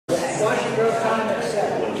Washington Grove time at 7.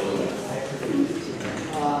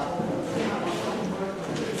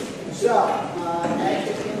 As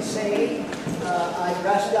you can see, I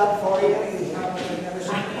dressed up for you. You've probably never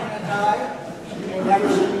seen me in a tie. You'll never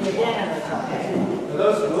see me again in a tie. Are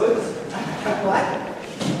those goods? What?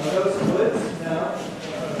 Are those goods? No.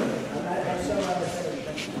 That's so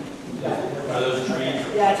Are those trees?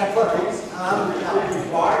 yeah, it's a foot. Did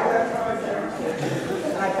you buy that tie there?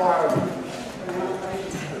 I borrowed it.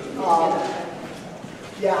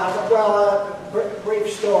 Yeah, well, brief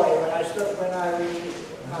story. My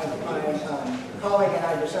colleague and I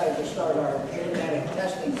decided to start our genetic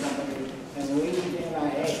testing company and leave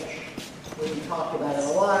NIH. We talked about it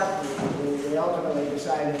a lot. We ultimately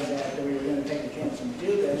decided that we were going to take a chance and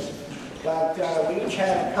do this. But we each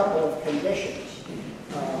had a couple of conditions.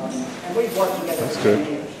 And we've worked together for 10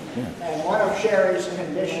 years. Yeah. And one of Sherry's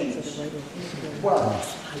conditions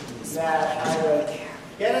was that I would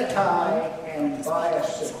get a tie and buy a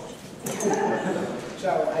suit. So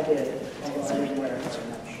I did, although I didn't wear it so much.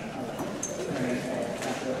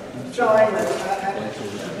 So anyway,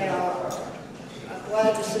 I'm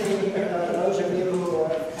glad to see those of you who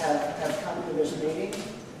have come to this meeting.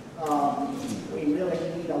 We really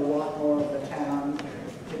need a lot more of the town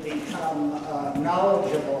to become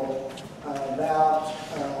knowledgeable about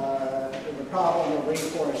the problem of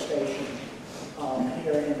reforestation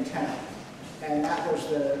here in town. And that was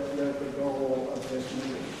the goal of this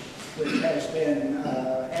meeting, which has been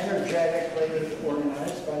energetically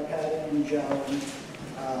organized by Patty and Joan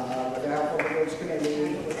with the Alpha Woods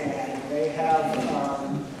Committee, and they have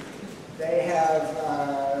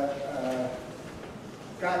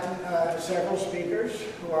gotten several speakers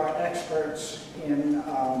who are experts in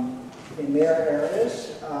their areas.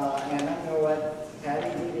 And I don't know what Patty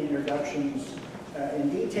did the introductions in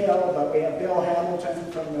detail, but we have Bill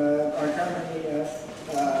Hamilton from our company,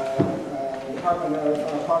 Department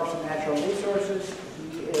of Parks and Natural Resources.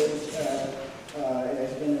 He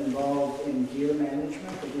has been involved in deer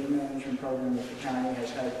management. The deer management program that the county has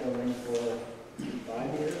had going for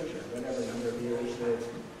 5 years or whatever number of years they've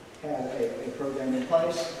had a program in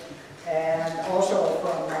place. And also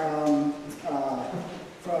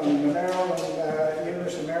from the Maryland,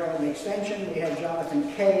 University of Maryland Extension, we have Jonathan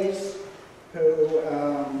Kays, who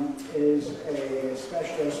is a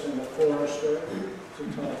specialist and a forester, to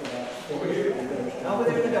talk about forestry. Over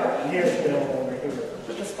there in the dark. And here's Bill over here.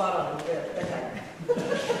 Put the spot on him.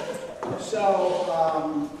 Good. So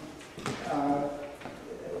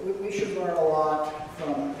we should learn a lot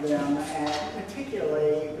from them, and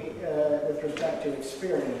particularly with respect to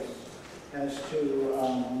experience as to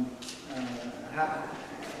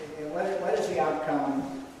what is the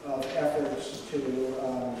outcome of efforts to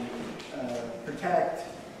protect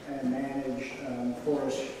and manage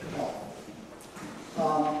forest health.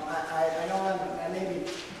 I know I may be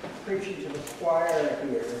preaching to the choir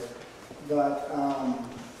here, but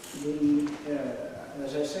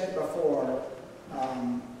as I said before,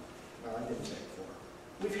 well, I didn't say before,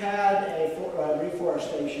 we've had a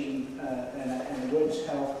reforestation and a woods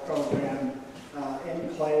health program in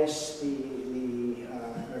place.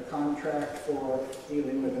 The contract for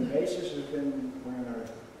dealing with invasives has been, we're in our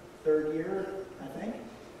 3rd year, I think.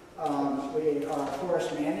 Our forest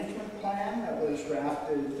management plan that was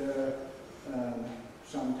drafted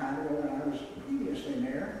some time ago when I was previously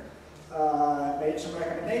mayor made some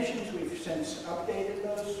recommendations. We've since updated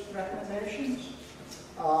those recommendations.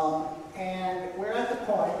 And we're at the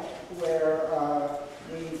point where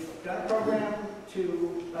we've done a program to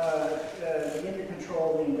begin to control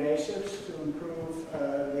the invasives, to improve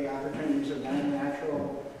the opportunities of natural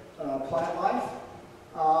plant life.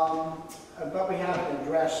 But we haven't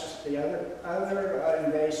addressed the other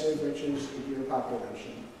invasive, which is the deer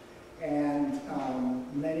population. And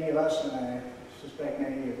many of us, and I suspect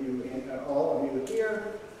many of you, all of you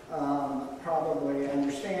here, probably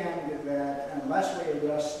understand that unless we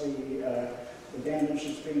address the damage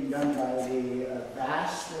that's being done by the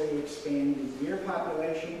vastly expanded deer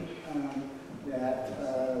population that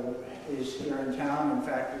is here in town, in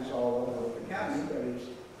fact is all over the county, but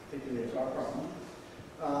particularly is our problem,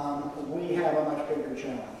 we have a much bigger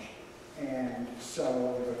challenge. And so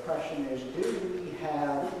the question is, do we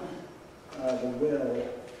have the will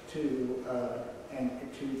to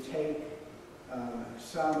take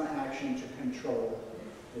some action to control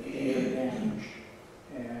the deer damage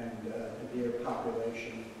and the deer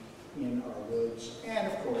population in our woods, and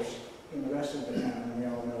of course in the rest of the town, and we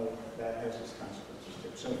all know that has its consequences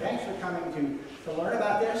too. So thanks for coming to learn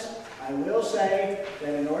about this. I will say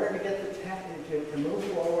that in order to get the town to move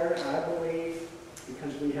forward, I believe,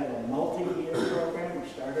 because we have a multi-year program, we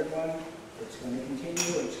started one, it's going to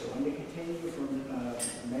continue, it's going to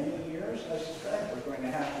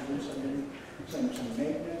some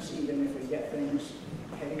maintenance, even if we get things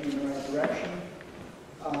heading in the right direction.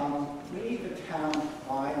 We need the town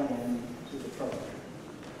buy-in to the program.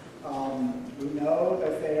 We know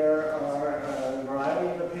that there are a variety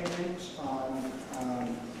of opinions on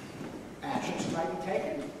actions that might be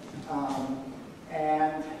taken.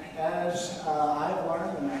 And as I've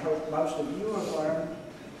learned, and I hope most of you have learned,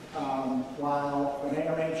 while the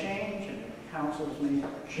mayor may change and the councils may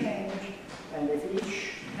change, and if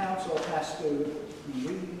each council has to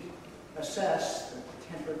reassess the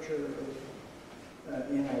temperature of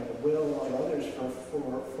the will of others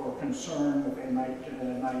for concern that they might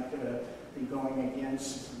be going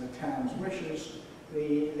against the town's wishes,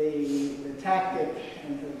 the tactic,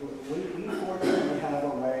 and we fortunately have a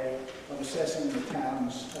way of assessing the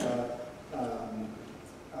town's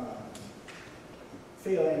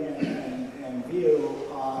feeling and view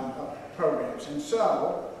on programs. And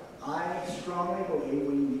so I strongly believe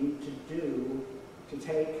we need to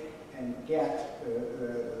take and get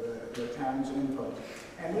the town's input.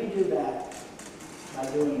 And we do that by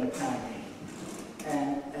doing a town meeting.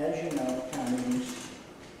 And as you know, town meetings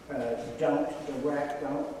don't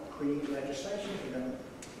create legislation.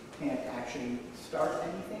 They can't actually start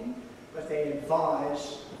anything, but they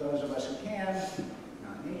advise those of us who can,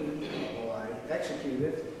 not me, although I execute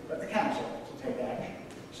it, but the council to take action.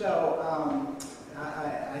 So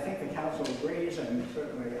I think the council agrees, and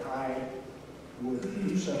certainly I would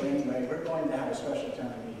do so anyway. We're going to have a special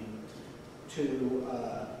town meeting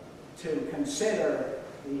to consider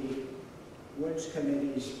the Woods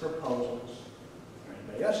Committee's proposals, or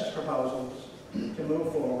anybody else's proposals, to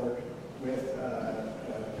move forward with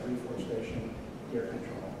reforestation deer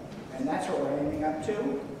control. And that's what we're aiming up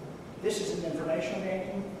to. This is an informational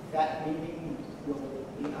meeting. That meeting will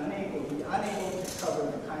be unable to cover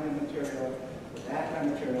the kind of material, that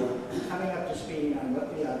kind of material, coming up to speed on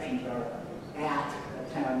what the options are at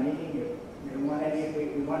a town meeting. We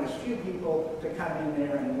want as few people to come in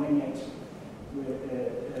there and wing it,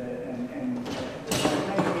 and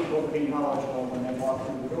many people to be knowledgeable when they walk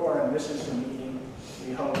through the door, and this is the meeting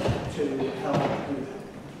we hope to help do that.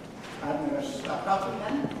 I'm going to stop talking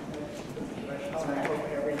then. I hope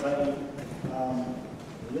everybody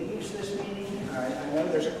leaves this meeting. I know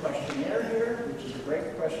there's a questionnaire here, which is a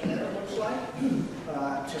great questionnaire, it looks like,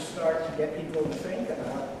 to start to get people to think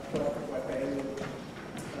about what they would,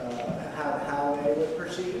 how they would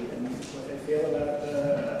proceed and what they feel about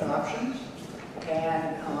the options.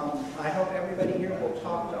 And I hope everybody here will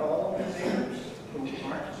talk to all of the neighbors who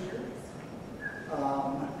aren't here,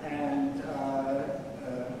 and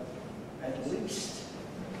at least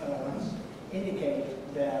indicate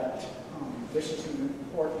that this is an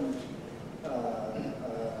important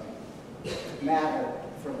matter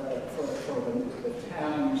for the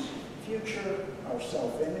town's future, our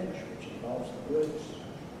self-image, which involves the woods,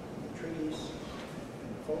 the trees, and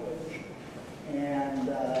the foliage. And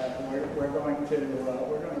we're going to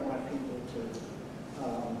want people to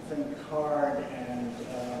think hard and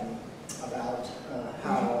about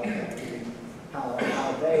how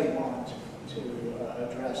they want to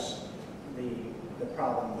address the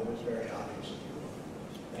problem that is very obvious.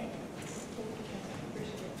 Thank you.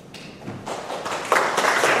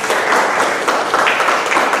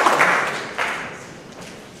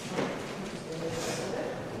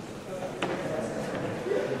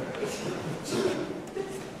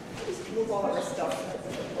 Move all our stuff.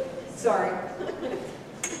 Sorry.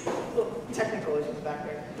 Little technical issues back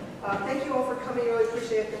there. Thank you all for coming. Really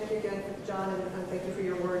appreciate it. Thank you again, John, and thank you for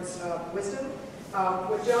your words of wisdom.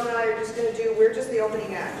 What Joan and I are just going to do, we're just the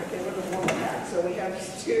opening act, okay? We're the warm-up act. So we have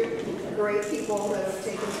these two great people that have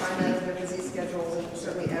taken time out of their busy schedules and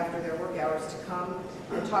certainly after their work hours to come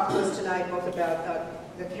and talk to us tonight both about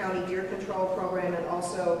the county deer control program and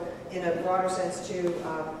also in a broader sense too,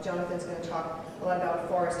 Jonathan's going to talk a lot about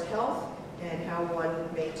forest health and how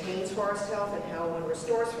one maintains forest health and how one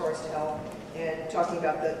restores forest health, and talking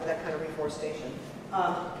about that kind of reforestation.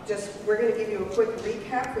 We're going to give you a quick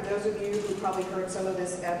recap for those of you who probably heard some of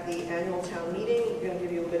this at the annual town meeting. We're going to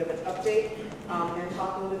give you a bit of an update and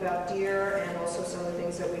talk a little bit about deer and also some of the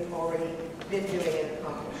things that we've already been doing and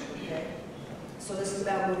accomplished. Okay? So this is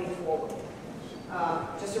about moving forward.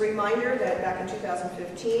 Just a reminder that back in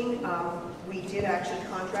 2015, we did actually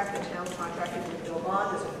contract, the town contracted with Bill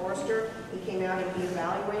Bond as a forester. He came out and he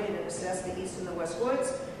evaluated and assessed the east and the west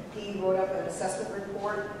woods. He wrote up an assessment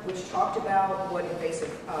report which talked about what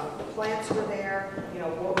invasive plants were there, you know,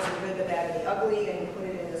 what was the good, the bad, and the ugly, and he put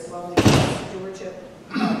it in this lovely stewardship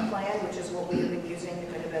plan, which is what we've been using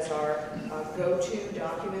kind of as our go-to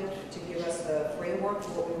document to give us the framework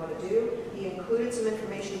for what we want to do. He included some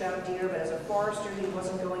information about deer, but as a forester, he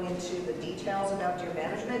wasn't going into the details about deer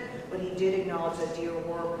management, but he did acknowledge that deer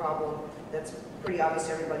were a problem that's pretty obvious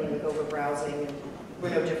to everybody with overbrowsing, and we're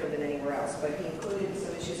no different than anywhere else. But he included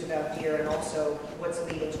some issues about deer and also what's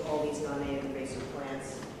leading to all these non-native invasive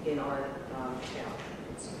plants in our town.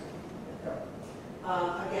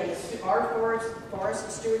 Again, our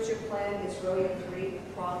forest stewardship plan is really a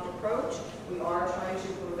three-pronged approach. We are trying to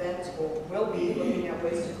prevent, or will be looking at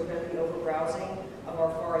ways to prevent the overbrowsing of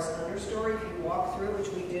our forest understory. If you walk through, which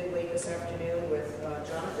we did late this afternoon with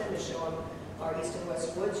Jonathan to show him our east and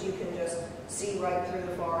west woods, you can just see right through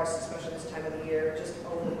the forest, especially this time of the year, just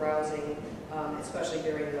overbrowsing, especially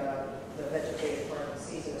during the vegetative part of the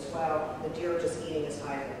season as well. The deer are just eating as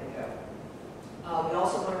high as they can go. We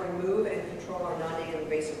also want to remove and control our non-native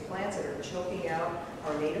invasive plants that are choking out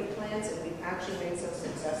our native plants, and we've actually made some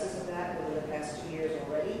successes of that within the past 2 years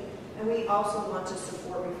already. And we also want to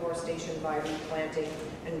support reforestation by replanting,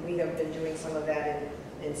 and we have been doing some of that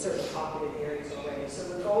in certain pocketed areas already. So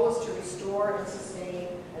the goal is to restore and sustain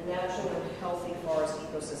a natural and healthy forest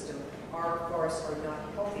ecosystem. Our forests are not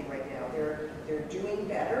healthy right now. They're doing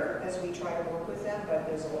better as we try to work with them, but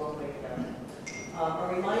there's a long way to go.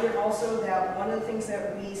 A reminder also that one of the things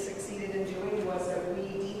that we succeeded in doing was that we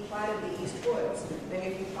deplatted the East Woods.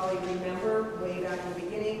 Many of you probably remember way back in the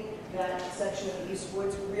beginning that section of the East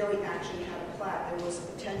Woods really actually had a plat. There was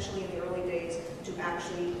potentially in the early days to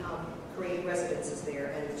actually create residences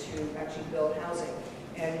there and to actually build housing.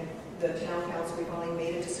 And the town council, we finally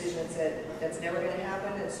made a decision that said that's never going to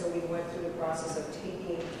happen, and so we went through the process of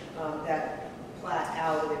taking that plat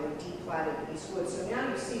out, and then we deplatted the East Woods. So now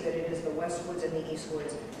you see that it is the West Woods and the East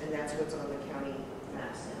Woods, and that's what's on the county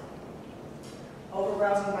maps now.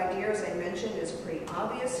 Overbrowsing by deer, as I mentioned, is pretty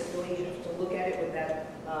obvious. It really, you have to look at it with that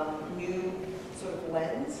new sort of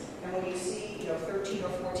lens. And when you see, 13 or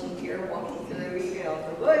 14 deer walking through,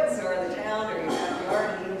 the woods or the town or your backyard,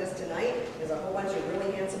 and even just tonight, there's a whole bunch of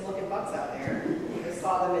really handsome-looking bucks out there. You just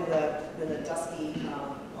saw them in the dusky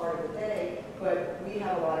part of the day, but we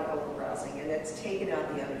have a lot of overbrowsing, and it's taken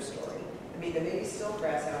out the understory. I mean, there may be stilt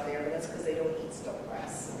grass out there, but that's because they don't eat stilt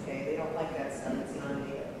grass, okay? They don't like that stuff. It's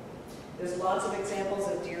non-native. There's lots of examples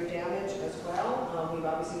of deer damage as well. We've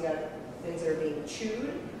obviously got things that are being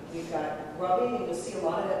chewed. We've got rubbing, and you'll see a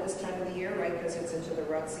lot of that this time of the year, right, because it's into the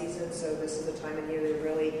rut season, so this is the time of year they're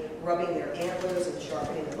really rubbing their antlers and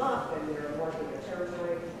sharpening them up, and they're marking their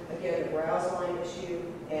territory. Again, the browse line issue,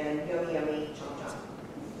 and yummy, yummy, chomp, chomp.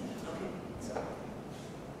 Okay, so.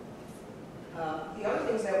 The other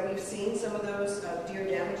things that we've seen, some of those deer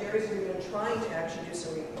damage areas, we've been trying to actually do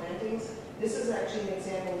some replantings. This is actually an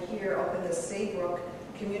example here up in the Saybrook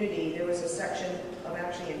community. There was a section of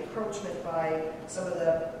actually encroachment by some of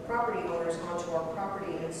the property owners onto our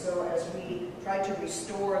property, and so as we tried to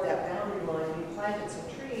restore that boundary line, we planted some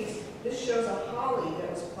trees. This shows a holly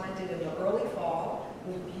that was planted in the early fall.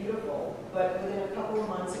 It was beautiful, but within a couple of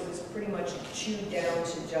months it was pretty much chewed down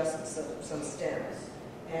to just some stems.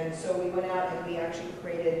 And so we went out and we actually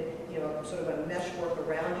created, sort of a mesh work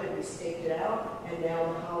around it. We staked it out, and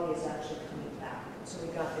now the holly is actually coming back. So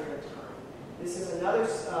we got there in time. This is another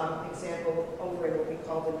example over in what we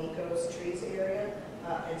call the Nikos trees area.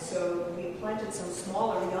 And so we planted some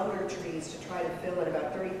smaller, younger trees to try to fill it,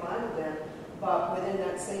 about 35 of them. But within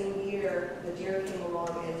that same year, the deer came along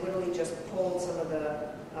and literally just pulled some of the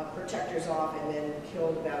protectors off and then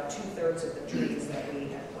killed about 2/3 of the trees that we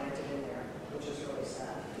had planted in there, which is really sad.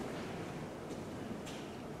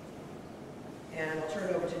 And I'll turn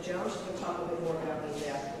it over to Joan. She's going to talk a bit more about the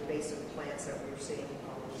invasive plants that we're seeing.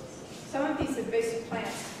 Some of these invasive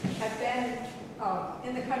plants have been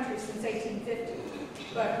in the country since 1850,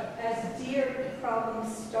 but as deer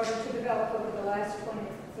problems started to develop over the last 20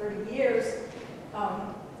 or 30 years,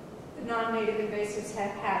 the non-native invasives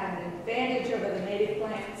have had an advantage over the native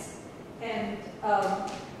plants, and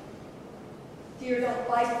deer don't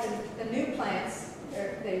like the new plants.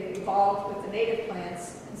 They've evolved with the native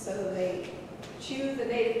plants, and so they chew the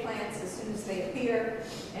native plants as soon as they appear,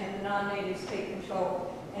 and the non-natives take control.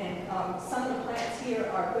 And some of the plants here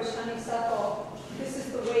are bush honeysuckle. This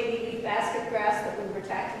is the wavy leaf basket grass that we were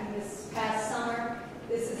attacking this past summer.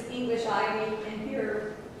 This is English ivy, and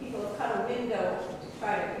here people have cut a window to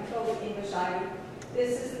try to control the English ivy.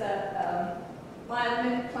 This is the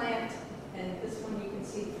mile-minute plant, and this one you can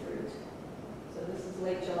see the fruit. So this is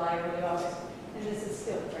late July, early August, and this is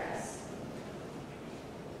stilt grass.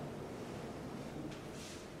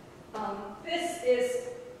 This is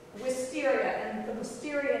wisteria, and the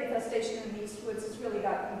wisteria infestation in the East Woods has really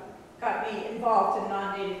gotten got me involved in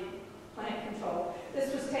non-native plant control.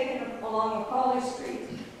 This was taken along Macaulay Street,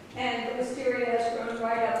 and the wisteria has grown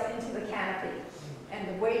right up into the canopy, and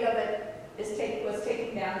the weight of it was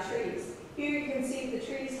taking down trees. Here you can see the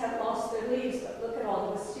trees have lost their leaves, but look at all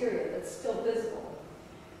the wisteria that's still visible.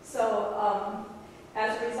 So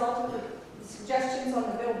as a result of the suggestions on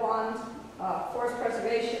the Bill Bond Forest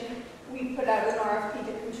Preservation, we put out an RFP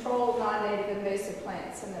to control non-native invasive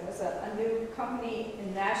plants, and there was a new company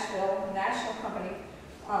in Nashville, a national company,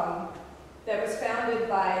 that was founded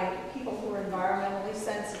by people who were environmentally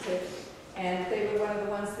sensitive, and they were one of the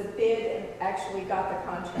ones that bid and actually got the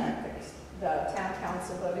contract. The town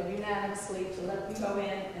council voted unanimously to let them go in,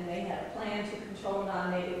 and they had a plan to control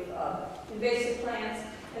non-native invasive plants.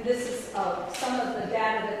 And this is some of the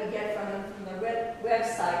data that we get from them from their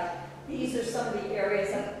website. These are some of the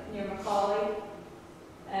areas up near Macaulay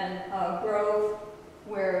and Grove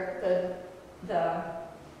where the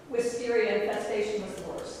wisteria infestation was the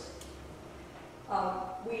worst.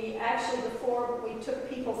 We actually, before we took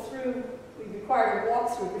people through, we required a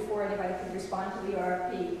walkthrough before anybody could respond to the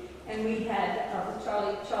RFP. And we had, with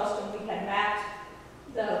Charleston, we had mapped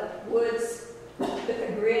the woods with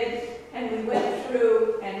a grid, and we went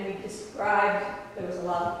through and we described, there was a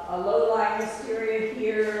low-lying wisteria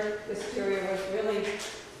here, wisteria was really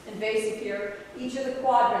invasive here. Each of the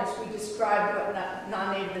quadrants, we described what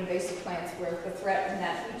non-native invasive plants were, the threat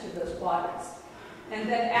in each of those quadrants. And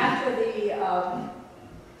then after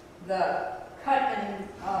the cut and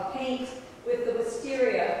paint with the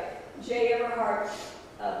wisteria, J. Everhart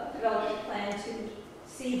developed a plan to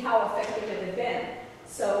see how effective it had been.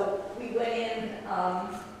 So we went in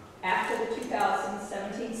after the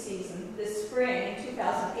 2017 season. This spring, in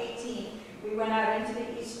 2018, we went out into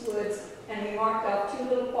the East Woods and we marked out 2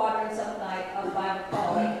 little quadrants up by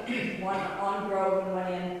Macaulay, one on Grove and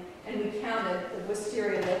one in, and we counted the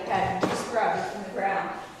wisteria that had sprouted from the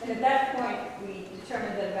ground. And at that point, we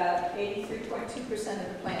determined that about 83.2%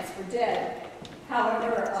 of the plants were dead.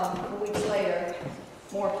 However, a week later,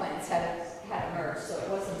 more plants had emerged, so it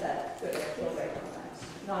wasn't that good a kill rate on plants,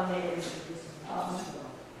 non-native.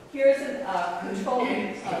 Here's a control.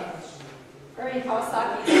 Ernie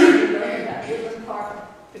Kawasaki learned at Woodland Park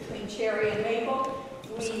between Cherry and Maple.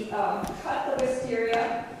 We cut the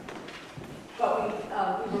wisteria, but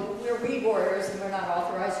we're weed warriors and we're not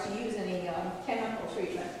authorized to use any chemical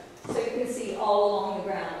treatment. So you can see all along the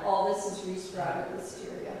ground, all this is resprouted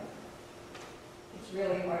wisteria. It's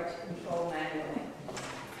really hard to control manually.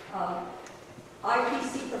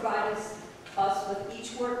 IPC provided us with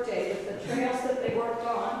each work day with the trails that they worked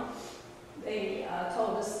on. They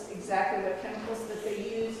told us exactly what chemicals that they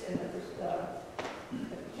used and the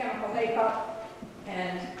chemical makeup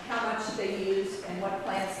and how much they used and what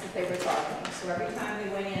plants that they were targeting. So every time they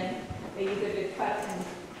went in, they either did cut and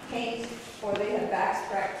paint or they had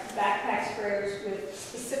backpack sprayers with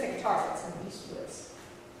specific targets in East Woods.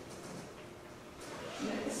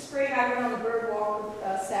 This spring I went on the bird walk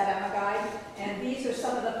with Sad Guide, and these are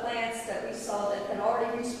some of the plants that we saw that had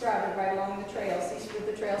already resprouted right along the trails. These were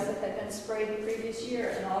the trails that had been sprayed the previous year,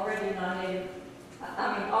 and already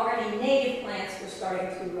native plants were starting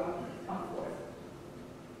to come forth.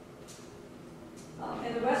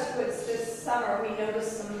 In the West Woods this summer, we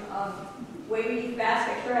noticed some wavy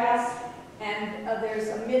basket grass, and there's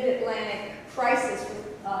a mid-Atlantic crisis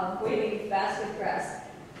with wavy basket grass.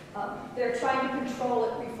 They're trying to control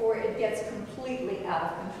it before it gets completely out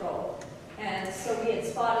of control. And so we had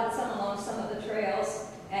spotted some along some of the trails,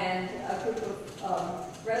 and a group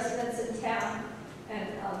of residents in town, and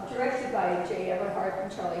directed by J. Everhart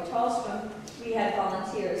and Charlie Tallstrom, we had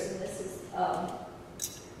volunteers, and this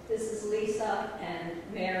is Lisa and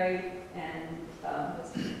Mary and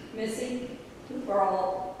Missy, who were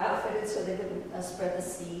all outfitted so they wouldn't spread the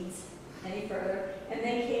seeds any further. And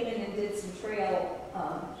they came in and did some trail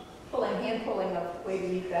hand pulling of wavy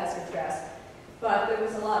leaf basket grass. But there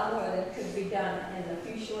was a lot more that could be done in a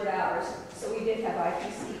few short hours. So we did have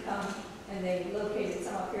IPC come, and they located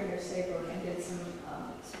some up here near Saybrook and did some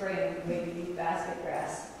spraying of wavy leaf basket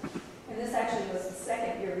grass. And this actually was the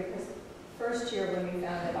second year, because the first year when we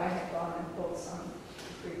found it, I had gone and pulled some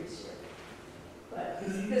the previous year. But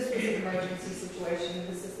this was an emergency situation.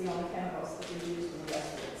 This is the only chemicals that we used in the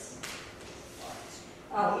West Woods.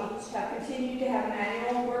 We have continued to have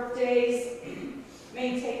manual work days,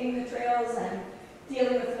 maintaining the trails and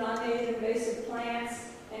dealing with non-native invasive plants.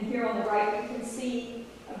 And here on the right, you can see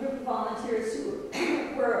a group of volunteers who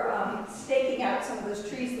were staking out some of those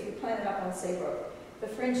trees that we planted up on Saybrook. The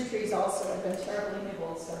fringe trees also have been terribly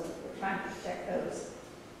nibbled, so we're trying to protect those.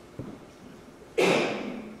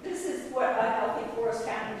 This is what a healthy forest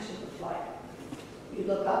county should look like. You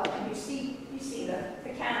look up and you see the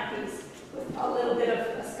canopies with a little bit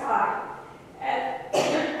of a sky. And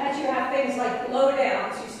as you have things like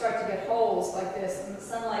blowdowns, you start to get holes like this, and the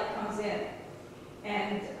sunlight comes in.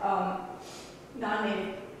 And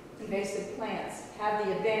non-native invasive plants have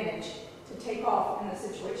the advantage to take off in a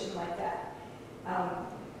situation like that.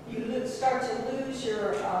 You start to lose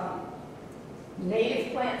your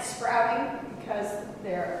native plants sprouting because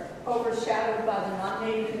they're overshadowed by the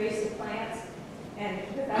non-native invasive plants. And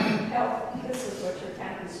without help, this is what your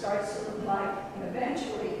canopy starts to look like. And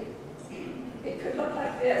eventually, it could look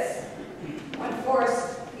like this. One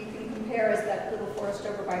forest you can compare is that little forest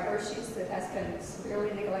over by Hershey's that has been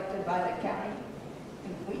severely neglected by the county.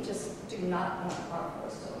 And we just do not want our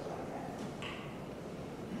forest to look like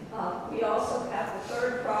that. We also have the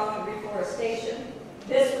third problem of reforestation.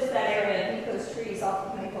 This was that area, Nico's trees off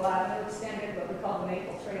of Maple Avenue, extended what we call the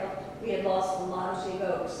Maple Trail. We had lost a lot of big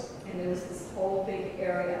oaks, and there was this whole big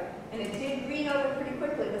area. And it did green over pretty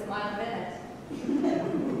quickly with mine a minute.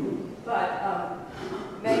 But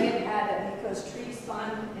Megan had a Nico's Trees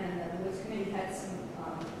Fund, and the Woods Committee had some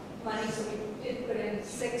money, so we did put in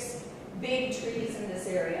 6 big trees in this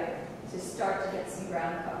area to start to get some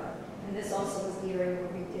ground cover. And this also was the area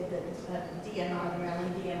where we did the DNR, the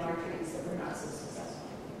Maryland DNR trees that were not so successful.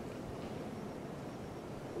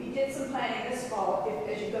 We did some planting this fall.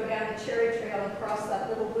 As you go down the Cherry Trail and cross that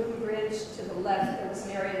little wooden bridge to the left, there was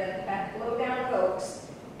an area that had blow-down of oaks,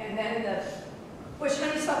 and then the bush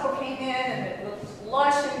honeysuckle came in, and it looked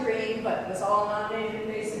lush and green, but it was all non-native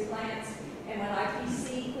invasive plants. And when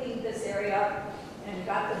IPC cleaned this area up and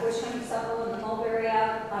got the bush honeysuckle and the mulberry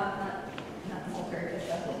out, not mulberry,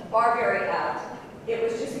 but the barberry out, it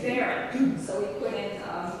was just barren. So we put in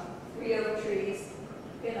 3 oak trees,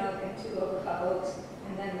 pin oak and 2 overcup oaks,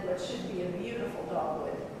 and then what should be a beautiful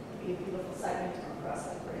dogwood, be a beautiful sight when you come across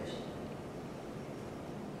that bridge.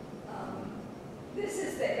 This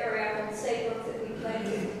is the area on Saybrook that we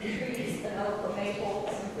planted trees, an oak, a maple,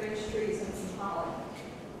 some fringe trees, and some holly.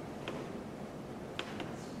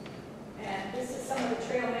 And this is some of the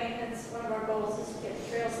trail maintenance. One of our goals is to get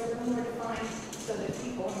the trails a little more defined so that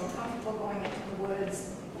people are more comfortable going into the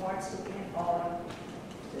woods, more slipping and falling.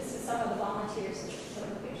 This is some of the volunteers, some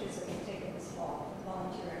of the pictures that we've taken this fall,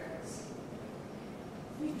 volunteer efforts.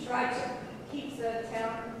 We've tried to keep the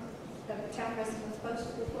town residents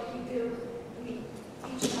posted with what we do. We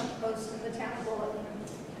each month post in the town bulletin, and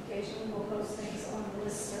occasionally we'll post things on the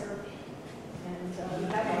listserv. And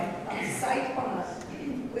we have a site on the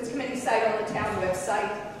Woods Committee site on the town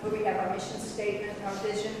website where we have our mission statement, our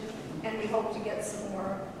vision, and we hope to get some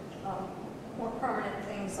more permanent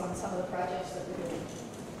things on some of the projects that we're doing.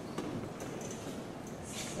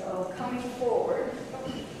 So coming forward.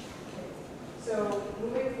 So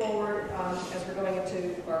moving forward, as we're going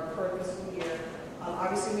into our current fiscal year,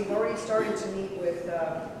 obviously we've already started to meet with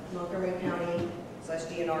Montgomery County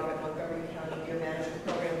 /DNR, but Montgomery County Deer Management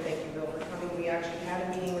Program. Thank you, Bill, for coming. We actually had a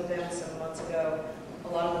meeting with them some months ago. A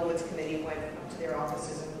lot of the Woods Committee went up to their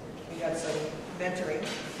offices, and we got some mentoring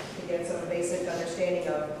to get some basic understanding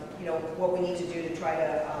of, what we need to do to try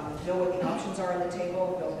to know what the options are on the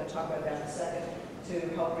table. Bill's going to talk about that in a second,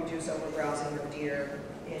 to help reduce overbrowsing of deer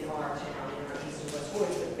in our town, in our east and west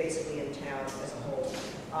woods, but basically in town as a whole.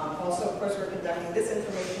 Also, of course, we're conducting this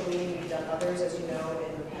informational meeting. We've done others, as you know,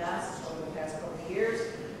 in the past, over the past couple of years.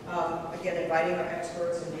 Again, inviting our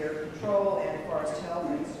experts in deer control and forest health,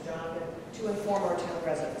 thanks to Jonathan, to inform our town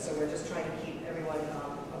residents. So we're just trying to keep everyone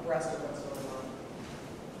abreast of what's going on.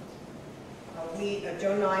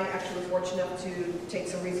 Joan and I actually were fortunate enough to take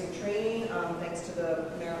some recent training, thanks to the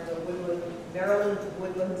Maryland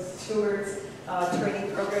Woodland Stewards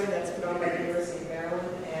training program that's put on by the University of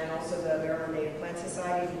Maryland, and also the Maryland Native Plant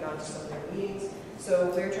Society. We've gone to some of their meetings.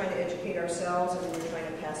 So we're trying to educate ourselves, and we're trying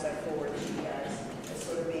to pass that forward to you guys as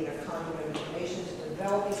sort of being a conduit of information to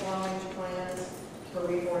develop these long-range plans for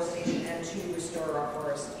reforestation and to restore our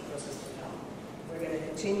forest ecosystem health. We're going to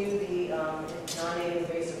continue the non-native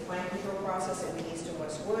invasive plant control process in the east and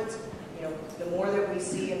west woods. The more that we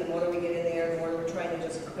see and the more that we get in there, the more we're trying to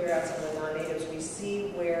just clear out some of the non-natives, we see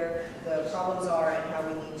where the problems are and how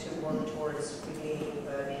we need to work towards regaining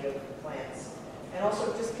the native plants. And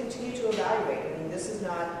also just continue to evaluate. I mean, this is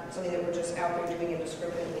not something that we're just out there doing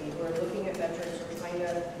indiscriminately. We're looking at metrics, we're trying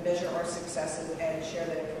to measure our successes and share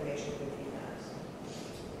that information with you guys.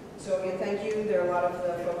 So again, thank you. There are a lot of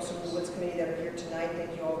the folks from the Woods Committee that are here tonight.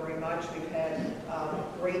 Thank you all very much. We've had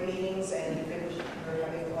great meetings, and we're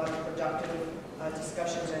having a lot of productive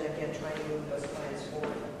discussions, and again, trying to move those plans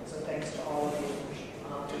forward. So thanks to all of you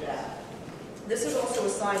for that. This is also a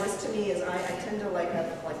sign. This to me is, I tend to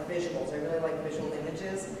have visuals. I really like visual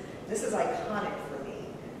images. This is iconic for me.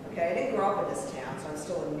 Okay, I didn't grow up in this town, so I'm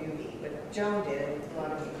still a newbie, but Joan did, and a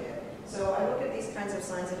lot of you did. So I look at these kinds of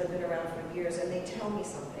signs that have been around for years, and they tell me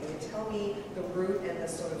something. They tell me the root and the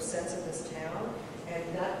sort of sense of this town, and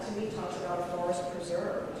that to me talks about a forest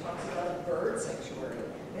preserve. It talks about a bird sanctuary.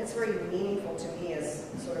 And it's very meaningful to me as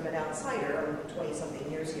sort of an outsider. I'm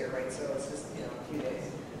 20-something years here, right? So it's just, you know, a few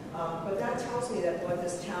days. But that tells me that what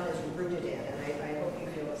this town is rooted in, and I hope you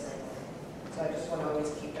feel the same way. So I just want to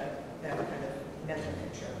always keep that kind of mental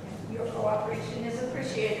picture. Your cooperation is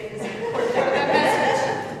appreciated, is important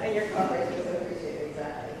message. And your cooperation is appreciated,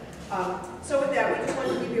 exactly. So with that, we just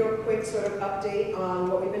wanted to give you a quick sort of update on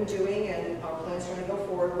what we've been doing and our plans trying to go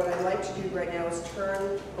forward. What I'd like to do right now is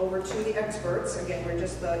turn over to the experts. Again, we're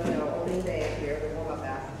just the opening day here, the warm-up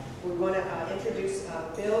act. We want to introduce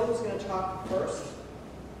Bill, who's going to talk first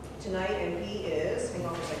tonight, and he is, hang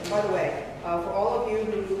on for a second. By the way, for all of you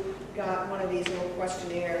who got one of these little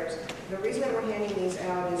questionnaires, the reason that we're handing these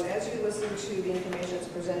out is as you listen to the information that's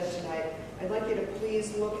presented tonight, I'd like you to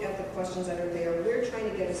please look at the questions that are there. We're trying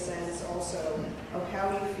to get a sense also of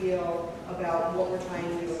how you feel about what we're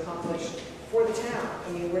trying to accomplish for the town.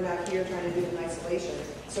 I mean, we're not here trying to do it in isolation.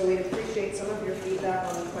 So we'd appreciate some of your feedback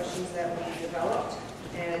on the questions that we developed,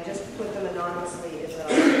 and just put them anonymously in the box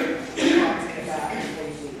in the back before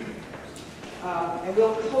you leave. And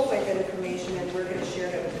we'll collate that information, and we're going to share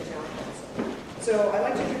that with the town council. So I'd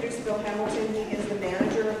like to introduce Bill Hamilton. He is the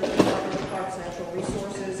manager of the Department of Parks and Natural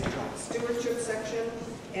Resources Stewardship Section,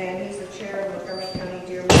 and he's the chair of the Montgomery County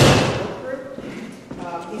Deer Management Work Group.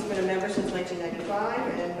 He's been a member since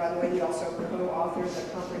 1995, and by the way, he also co-authored the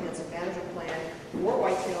Comprehensive Management Plan for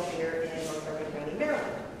whitetail deer in Montgomery County,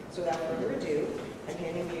 Maryland. So without further ado, I'm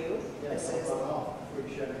handing you, this is,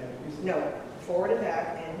 no, forward and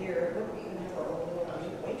back, and here, look, we even have our own little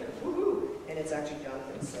pointer, woohoo! And it's actually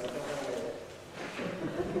Jonathan, so don't run away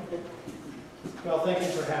with it. Well, thank you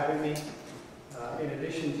for having me. In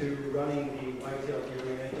addition to running the whitetail deer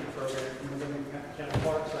management program in Montgomery County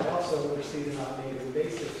Parks, I also oversee the non-native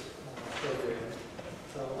invasive program.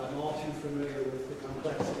 So I'm all too familiar with the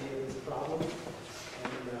complexity of this problem,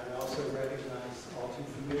 and I also recognize all too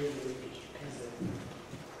familiar with as a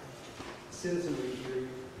citizenry here,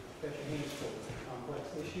 special hands for a complex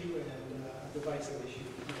issue and divisive issue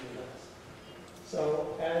nonetheless. So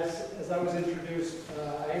as I was introduced,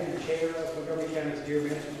 I am the chair of Montgomery County's Deer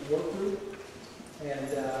Management Work Group. And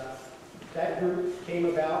that group came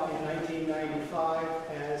about in 1995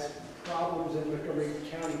 as problems in Montgomery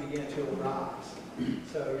County began to arise.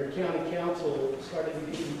 So your county council started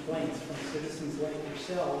to get complaints from citizens like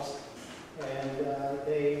yourselves, and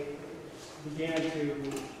they began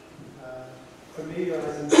to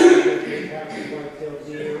familiarize themselves with the impact of white-tailed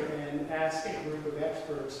deer and ask a group of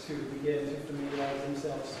experts to begin to familiarize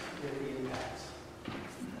themselves with the impacts.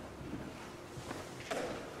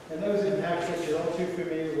 And those impacts that you're all too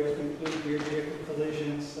familiar with include deer vehicle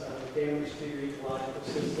collisions, damage to your ecological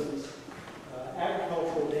systems.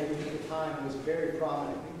 Agricultural damage at the time was very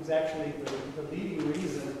prominent. It was actually the leading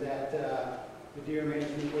reason that the deer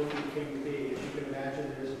management work came to be. As you can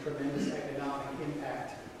imagine, there's a tremendous economic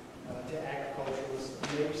impact to agriculture.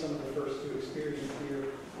 They were some of the first to experience deer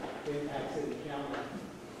impacts in the county.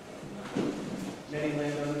 Many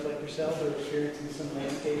landowners like yourselves are experiencing some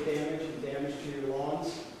landscape damage and damage to your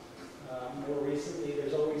lawns. More recently,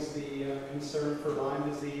 there's always the concern for Lyme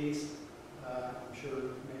disease. I'm sure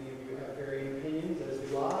many of you have varying opinions, as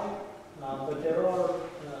do I. But there are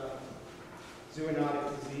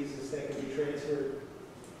zoonotic diseases that can be transferred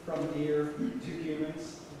from deer to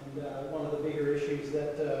humans. And one of the bigger issues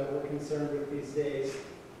that we're concerned with these days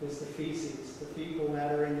is the feces. The fecal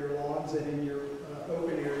matter in your lawns and in your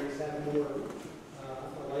open areas have more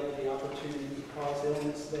likely opportunity to cause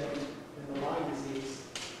illness than the Lyme disease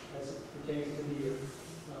as it pertains to deer.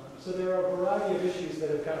 So there are a variety of issues that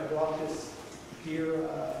have kind of brought this deer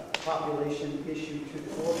population issue to the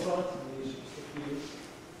forefront. And these are just a few.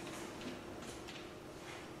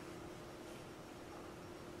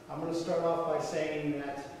 I'm going to start off by saying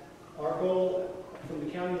that our goal from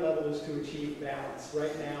the county level is to achieve balance.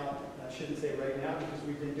 Right now, I shouldn't say right now because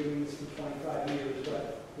we've been doing this for 25 years,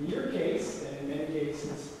 but in your case, and in many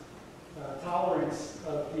cases, tolerance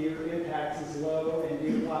of deer impacts is low and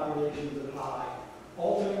deer populations are high.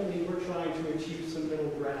 Ultimately, we're trying to achieve some middle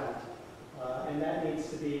ground, and that needs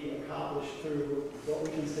to be accomplished through what we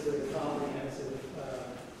consider a comprehensive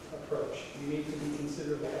approach. You need to be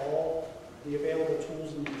considerate of all the available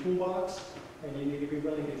tools in your toolbox, and you need to be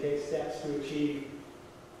willing to take steps to achieve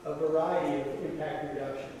a variety of impact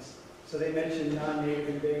reductions. So they mentioned non-native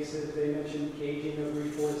invasive, they mentioned caging of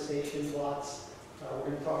reforestation plots. We're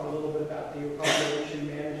going to talk a little bit about deer population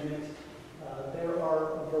management There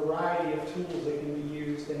are a variety of tools that can be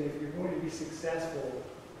used, and if you're going to be successful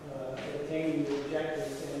at attaining your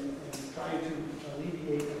objectives and trying to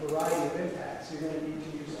alleviate a variety of impacts, you're going to need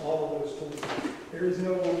to use all of those tools. There is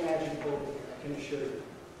no one magic bullet here, I can assure you.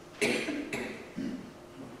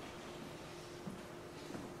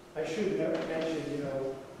 I should mention,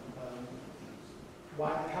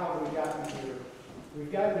 how we've gotten here.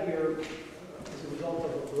 We've gotten here as a result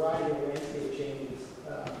of a variety of landscape changes,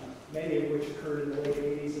 many of which occurred in the late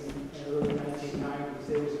 80s and early 1990s.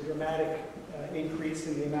 There was a dramatic increase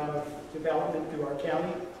in the amount of development through our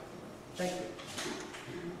county. Thank you.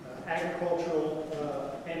 Agricultural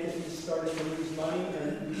entities started to lose money,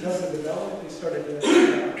 and because of development, they started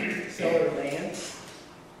to sell their land.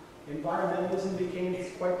 Environmentalism became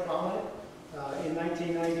quite prominent. In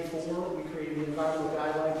 1994, we created the environmental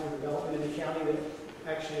guidelines for development in the county that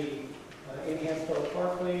actually enhanced our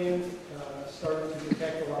parkland, started to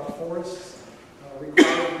protect a lot of forests,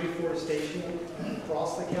 required reforestation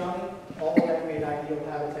across the county. All of that made ideal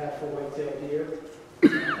habitat for white-tailed deer.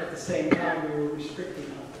 At the same time, we were restricting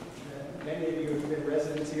hunting. Many of you have been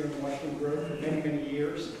residents here in Washington Grove for many, many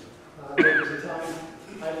years. There was a time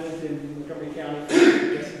I lived in Montgomery County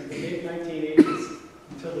from the mid-1980s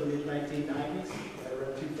until the mid-1990s,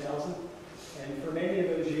 around 2000. And for many of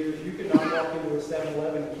those years, you could not walk into a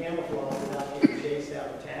 7-Eleven camouflage without getting chased out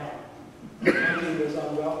of town. Hunting was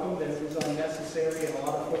unwelcome, and it was unnecessary, and a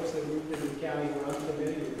lot of folks that moved into the county were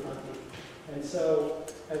unfamiliar with hunting. And so,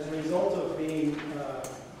 as a result of being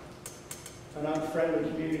an unfriendly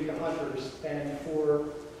community to hunters, and for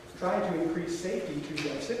trying to increase safety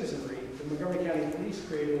to our citizenry, the Montgomery County Police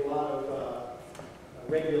created a lot of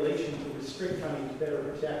regulation to restrict hunting to better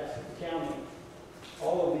protect the county.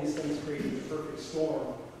 All of these things created the perfect storm,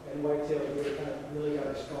 and white-tailed deer kind of really got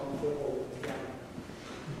a strong foothold in the county.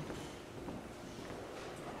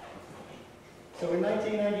 So in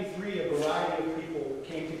 1993, a variety of people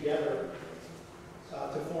came together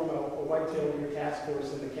to form a white-tailed deer task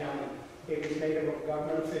force in the county. It was made up of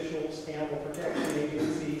government officials, animal protection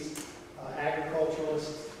agencies,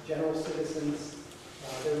 agriculturalists, general citizens.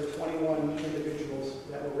 There were 21 individuals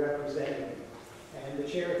that were represented. And the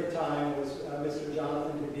chair at the time was Mr.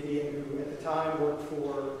 Jonathan Davidian, who at the time worked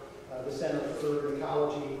for the Center for Urban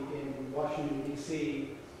Ecology in Washington, D.C.,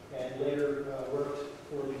 and later worked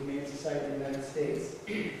for the Humane Society of the United States.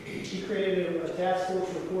 He created a task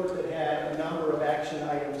force report that had a number of action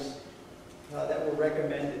items that were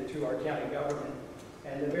recommended to our county government.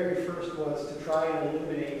 And the very first was to try and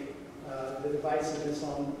eliminate the divisiveness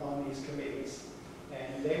on these committees.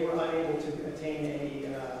 And they were unable to attain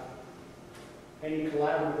any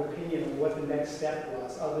collaborative opinion of what the next step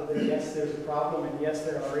was, other than yes, there's a problem, and yes,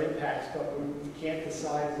 there are impacts, but we can't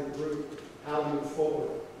decide as a group how to move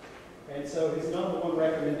forward. And so his number one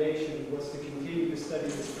recommendation was to continue to study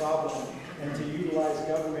this problem and to utilize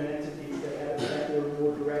government entities that had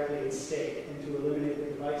more directly at stake and to eliminate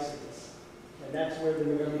the divisiveness. And that's where the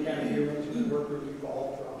Montgomery County Deer Management Work Group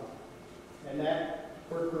evolved from. And that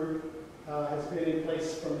work group has been in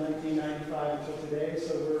place from 1995 until today,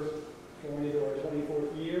 so we're going into our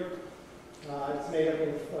 24th year. It's made up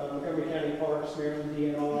of Montgomery County Parks, Maryland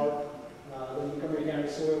DNR, the Montgomery County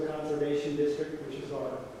Soil Conservation District, which is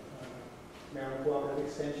our Maryland Cooperative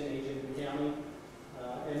Extension agent in the county.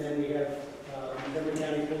 And then we have Montgomery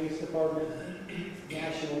County Police Department,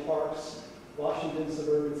 National Parks, Washington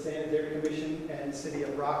Suburban Sanitary Commission, and City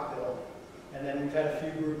of Rockville. And then we've had a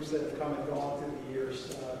few groups that have come and gone through the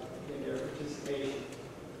years in their participation.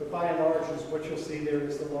 But by and large, what you'll see there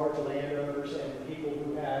is the large landowners and people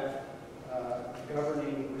who have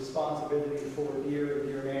governing responsibility for deer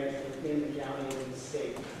management in the county and in the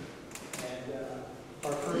state. And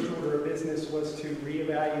our first order of business was to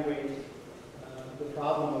reevaluate the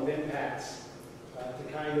problem of impacts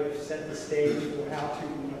to kind of set the stage for how to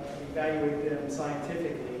evaluate them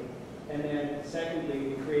scientifically. And then secondly,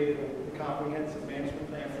 we created a comprehensive management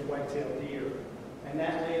plan for white-tailed deer. And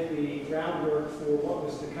that laid the groundwork for what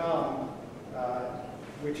was to come,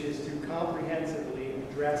 which is to comprehensively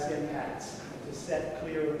address impacts, to set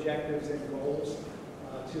clear objectives and goals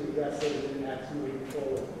to address those impacts moving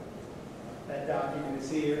forward. That document is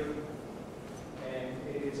here,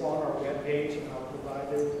 and it is on our webpage, and I'll provide,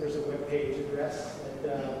 there's a webpage address at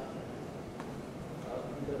the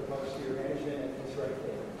Parks Deer Management, and it's right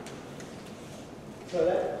there. So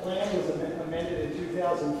that plan was amended in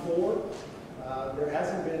 2004. There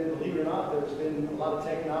hasn't been, believe it or not, there's been a lot of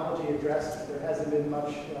technology addressed. There hasn't been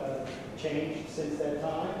much change since that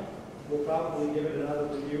time. We'll probably give it another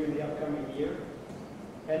review in the upcoming year.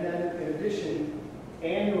 And then, in addition,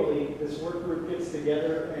 Annually, this work group gets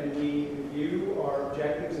together and we review our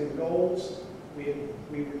objectives and goals. We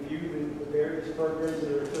review the various programs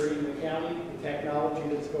that are occurring in the county, the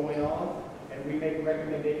technology that's going on, and we make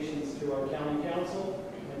recommendations to our county council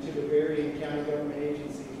and to the varying county government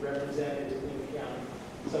agencies represented in the county.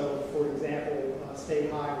 So, for example, State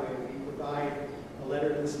Highway, we provide a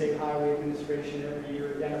letter to the State Highway Administration every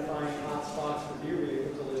year identifying hot spots for deer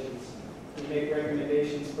vehicle collisions. We make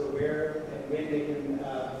recommendations for where and when they can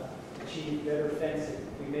achieve better fencing.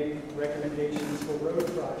 We make recommendations for road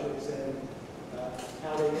projects and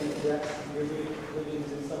how they can address deer vehicle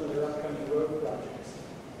collisions in some of their upcoming road projects.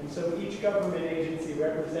 And so each government agency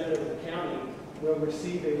representative of the county will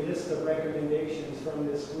receive a list of recommendations from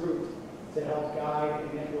this group to help guide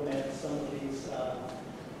and implement some of these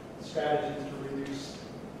strategies to reduce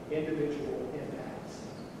individual impacts.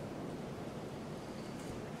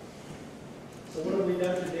 So what have we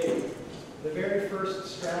done today? The very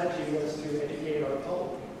first strategy was to educate our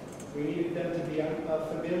public. We needed them to be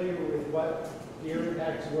familiar with what deer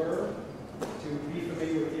impacts were, to be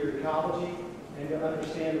familiar with deer ecology, and to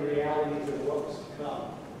understand the realities of what was to come.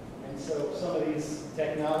 And so some of these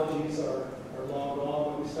technologies are long gone,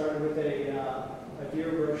 but we started with a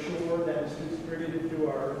deer brochure that was distributed to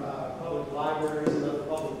our public libraries and other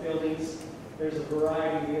public buildings. There's a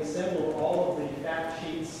variety. We assembled all of the fact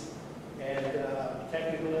sheets and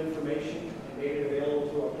technical information and made it available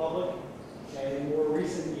to our public. And in more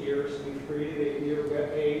recent years, we've created a deer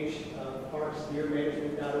webpage,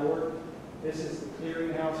 parksdeermanagement.org. This is the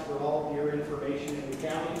clearinghouse for all deer information in the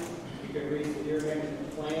county. You can read the deer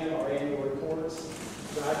management plan, our annual reports,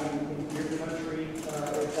 driving in deer country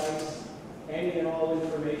advice. Any and all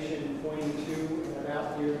information pointing to and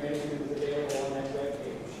about deer management is available on that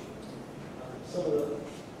webpage.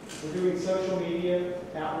 We're doing social media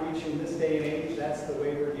outreach in this day and age. That's the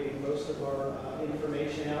way we're getting most of our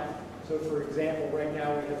information out. So for example, right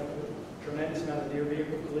now we have a tremendous amount of deer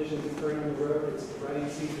vehicle collisions occurring on the road. It's the rutting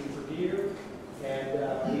season for deer.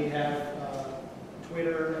 And we have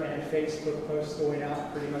Twitter and Facebook posts going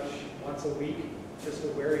out pretty much once a week, just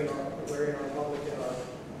awareing our public and our,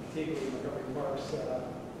 particularly Montgomery Parks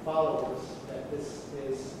followers, that this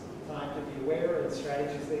is time to be aware and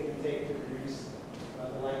strategies they can take to reduce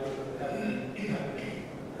the likelihood of having an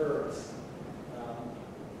occurrence.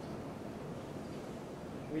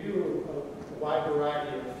 We do a wide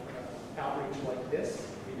variety of outreach like this.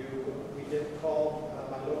 We get called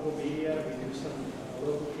by local media. We do some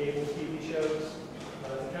local cable TV shows to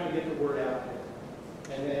kind of get the word out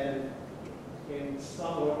there. And then, in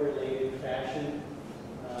somewhat related fashion,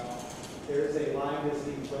 there's a Lyme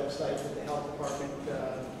disease website that the health department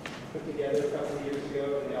put together a couple of years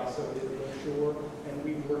ago, and they also did a brochure. And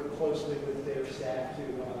we worked closely with their staff to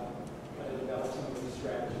kind of develop some of these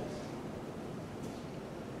strategies.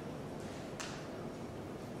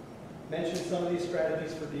 Mentioned some of these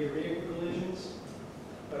strategies for deer vehicle collisions,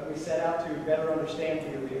 but we set out to better understand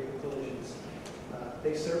deer vehicle collisions.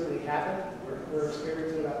 They certainly happen. We're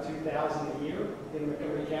experiencing about 2,000 a year in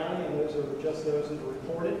Montgomery County, and those are just those that are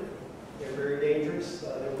reported. They're very dangerous.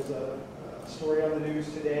 There was a story on the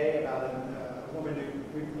news today about a woman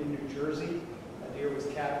in New Jersey. A deer was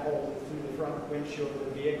catapulted through the front windshield of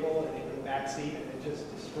the vehicle and into the back seat, and it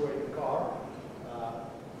just destroyed the car.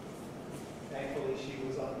 Thankfully, she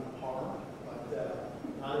was unharmed, but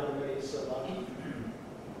not everybody is so lucky.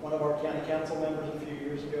 One of our county council members a few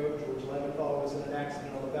years ago, George Leventhal, was in an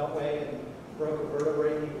accident on the Beltway and broke a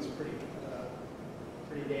vertebrae. He was pretty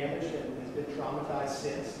damaged and has been traumatized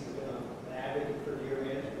since. He's been an advocate for deer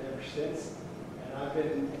management ever since. And I've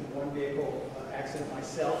been in one vehicle accident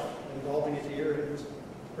myself involving a deer, and it was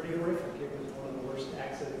pretty horrific. It was one of the worst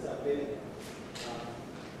accidents I've been in.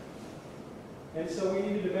 And so we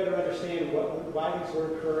needed to better understand why these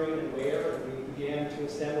were occurring and where, and we began to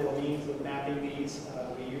assemble a means of mapping these.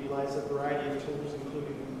 We utilized a variety of tools,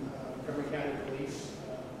 including Montgomery County Police,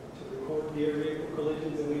 to record deer vehicle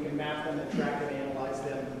collisions, and we can map them and track and analyze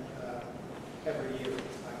them every year.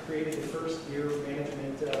 I created the first deer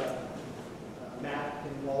management map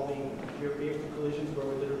involving deer vehicle collisions, where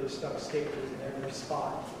we literally stuck stickers in every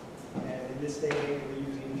spot. And in this day and age, we're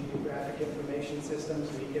using geographic information systems.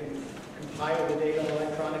 We can compile the data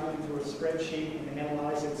electronically through a spreadsheet and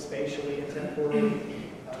analyze it spatially and temporally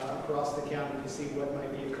across the county to see what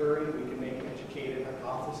might be occurring. We can make an educated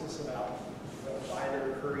hypothesis about why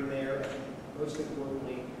they're occurring there, and most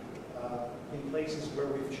importantly, in places where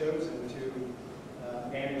we've chosen to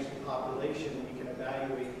manage the population, we can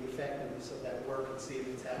evaluate the effectiveness of that work and see if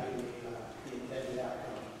it's having the intended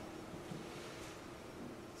outcome.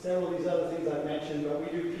 Several of these other things I mentioned, but we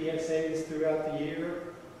do PSAs throughout the year.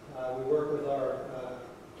 We work with our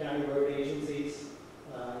county road agencies.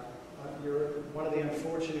 You're one of the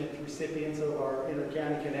unfortunate recipients of our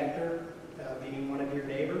inter-county connector, being one of your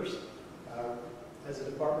neighbors. As a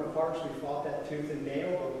Department of Parks, we fought that tooth and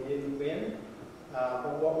nail, but we didn't win.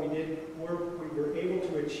 But what we did, we were able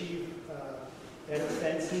to achieve better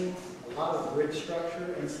fencing, a lot of bridge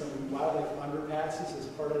structure, and some wildlife underpasses as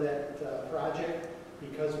part of that project,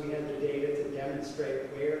 because we had the data to demonstrate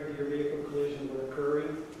where deer vehicle collisions were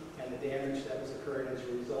occurring and the damage that was occurring as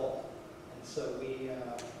a result. And so we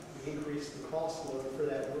increased the cost load for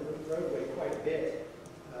that roadway quite a bit,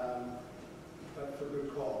 but for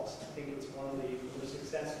good cause. I think it's one of the most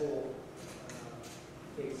successful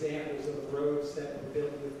examples of roads that were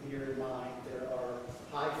built with deer in mind. There are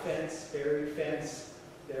high fence, buried fence.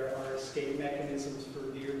 There are escape mechanisms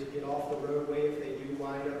for deer to get off the roadway if they do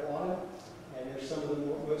wind up on it. And there's some of the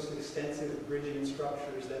most extensive bridging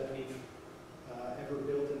structures that we've ever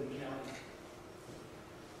built in the county.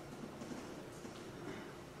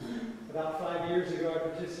 About 5 years ago, I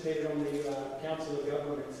participated on the Council of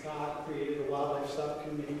Governments. COG created a wildlife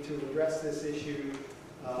subcommittee to address this issue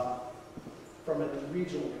from a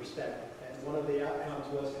regional perspective. And one of the outcomes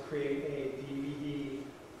was to create a DVD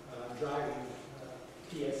driving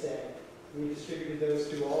PSA. We distributed those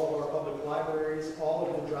to all of our public libraries. All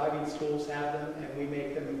of the driving schools have them, and we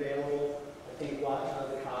make them available. I think the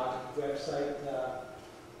COG website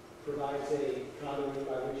provides a conduit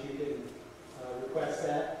by which you can request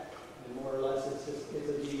that. And more or less, it's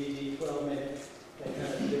a DVD, 12-minute, that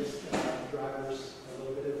kind of gives drivers a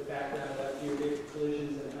little bit of background about deer vehicle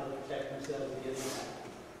collisions and how to protect themselves against that.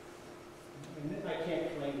 And I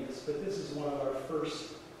can't claim this, but this is one of our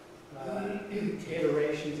first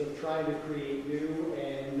iterations of trying to create new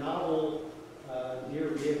and novel deer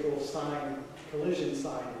vehicle collision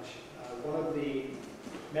signage. One of the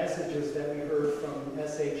messages that we heard from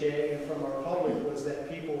SHA and from our public was that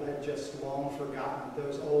people had just long forgotten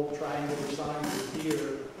those old triangular signs of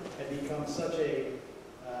deer had become such a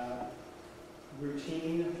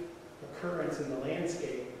routine occurrence in the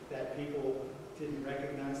landscape that people didn't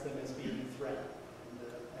recognize them as being a threat. And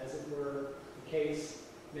as it were the case,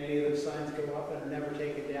 many of those signs go up and are never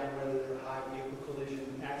taken down, whether they're a high vehicle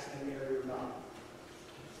collision accident area or not.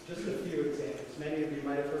 Just a few examples. Many of you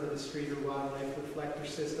might have heard of the street or wildlife reflector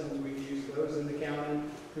systems. We've used those in the county.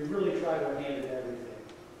 We really tried our hand at everything.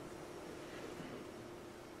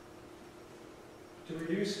 To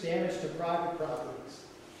reduce damage to private properties,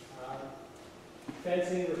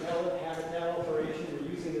 fencing, repellent, habitat alteration, we're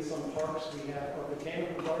using this on parks. We have our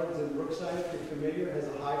botanical gardens in Brookside, if you're familiar, has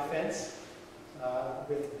a high fence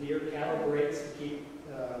with deer cattle breaks to keep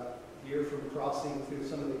deer from crossing through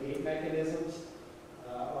some of the gate mechanisms.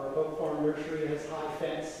 Our Oak Farm Nursery has high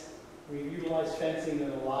fence. We've utilized fencing in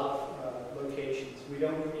a lot of locations. We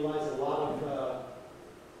don't utilize a lot of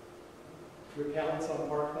repellents on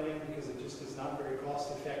parkland because it just is not very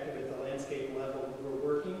cost effective at the landscape level we're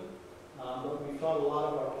working. But we taught a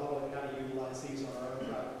lot of our public how to utilize these on our own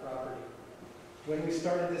private property. When we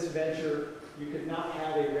started this venture, you could not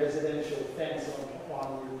have a residential fence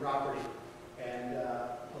on your property. And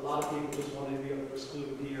a lot of people just wanted to be able to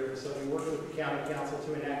exclude deer. So we worked with the county council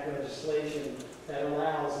to enact legislation that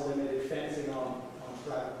allows limited fencing on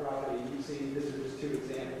private property. You see, these are just two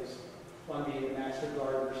examples. One being the Master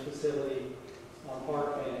Gardener's facility on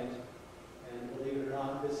parkland. And believe it or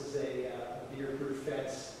not, this is a deer-proof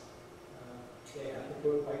fence. They have to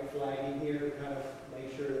put white flagging here to kind of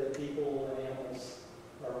make sure that people and animals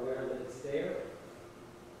are aware that it's there.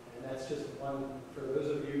 And that's just one for those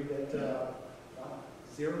of you that want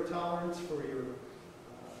zero tolerance for your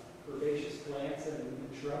herbaceous plants and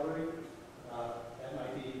shrubbery. That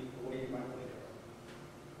might be the way you might want to go.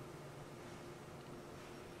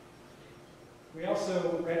 We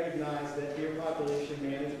also recognize that deer population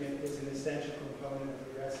management is an essential component of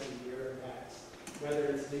addressing deer impacts. Whether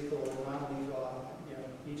it's lethal or non-lethal,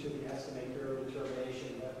 each of you has to make their own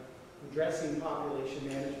determination. But addressing population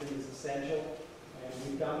management is essential, and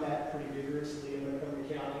we've done that pretty vigorously in Montgomery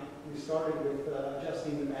County. We started with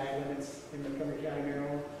adjusting the bag limits in Montgomery County,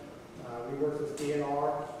 Maryland. We worked with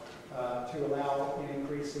DNR to allow an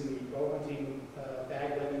increase in the bow hunting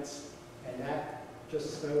bag limits, and that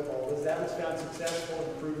just snowballed. As that was found successful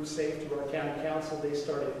and proved safe to our county council, they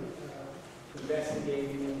started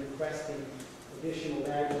investigating and requesting additional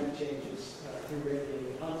bag limit changes through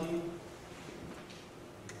regulated hunting.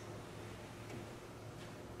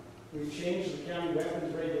 We've changed the county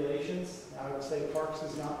weapons regulations. Now, I would say Parks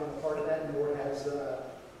has not been a part of that, nor has the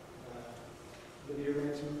deer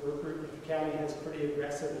management work group. But the county has pretty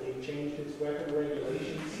aggressively changed its weapon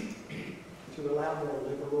regulations to allow more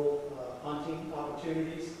liberal hunting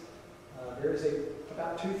opportunities. There is a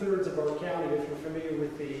about 2/3 of our county, if you're familiar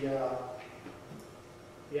with the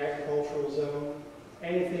agricultural zone.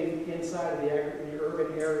 Anything inside of the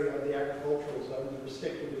urban area of the agricultural zone is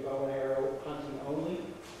restricted to bow and arrow hunting only.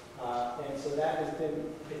 And so that has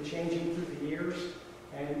been changing through the years.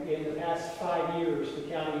 And in the past 5 years, the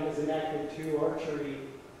county has enacted 2 archery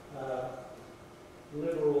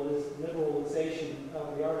liberalization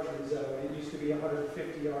of the archery zone. It used to be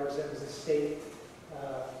 150 yards. That was a state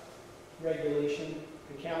regulation.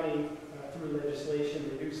 The county, through legislation,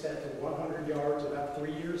 reduced that to 100 yards about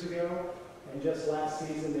 3 years ago. And just last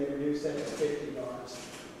season, they reduced that to 50 yards.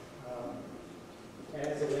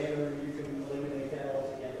 As a landowner, you can eliminate that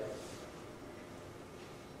altogether.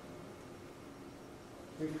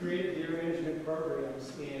 We've created deer management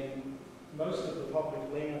programs in most of the public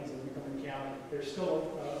lands in Montgomery County. There's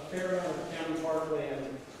still a fair amount of county parkland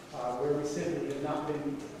where we simply have not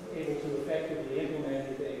been able to effectively implement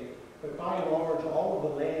anything. But by and large, all of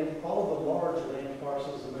the large land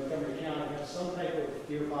parcels in Montgomery County have some type of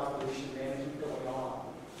deer population management going on.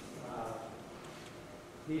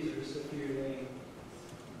 These are just a few names.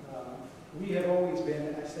 We have always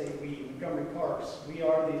been, I say we, Montgomery Parks, we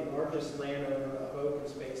are the largest landowner of open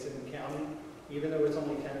space in the county. Even though it's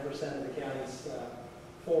only 10% of the county's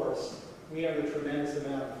forest, we have a tremendous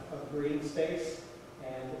amount of green space,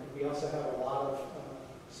 and we also have a lot of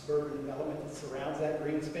suburban development that surrounds that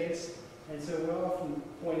green space. And so we're often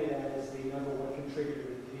pointed at as the #1 contributor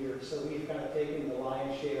to deer. So we've kind of taken the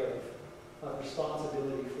lion's share of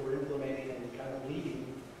responsibility for implementing and kind of leading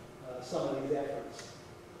some of these efforts.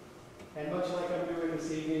 And much like I'm doing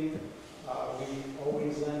this evening, we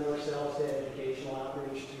always lend ourselves to educational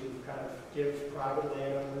outreach to kind of give private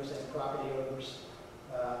landowners and property owners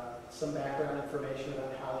some background information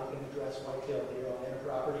about how they can address white-tailed deer on their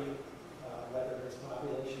property, whether it's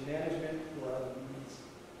population management or other means.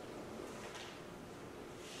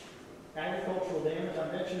 Agricultural damage,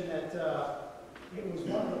 I mentioned that it was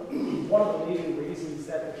one of the leading reasons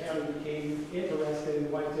that the county became interested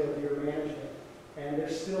in white-tailed deer management. And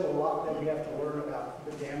there's still a lot that we have to learn about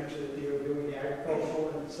the damage that deer are doing to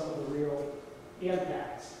agriculture and some of the real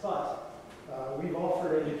impacts. But we've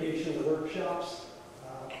offered educational workshops.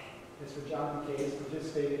 Mr. John McKay has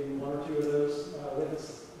participated in 1 or 2 of those with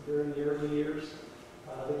us during the early years.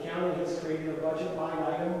 The county has created a budget line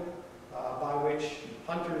item by which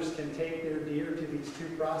hunters can take their deer to these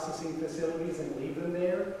 2 processing facilities and leave them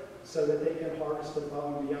there so that they can harvest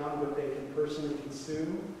above and beyond what they can personally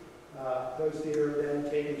consume. Those deer are then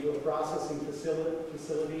taken to a processing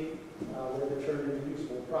facility where they're turned into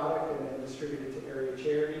usable product and then distributed to area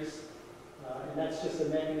charities. And that's just a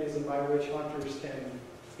mechanism by which hunters can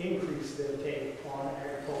increase their take on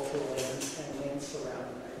agricultural lands and lands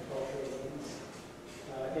surrounding agricultural lands.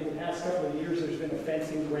 In the past couple of years, there's been a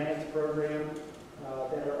fencing grant program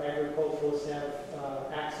that our agriculturalists have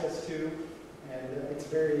access to, and it's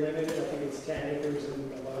very limited. I think it's 10 acres and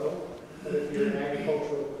below. But if you're an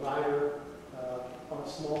agricultural provider on a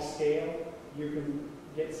small scale, you can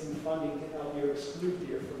get some funding to help you exclude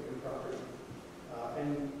deer from your property.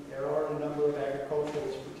 And there are a number of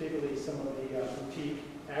agriculturals, particularly some of the boutique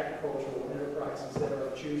agricultural enterprises that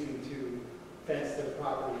are choosing to fence their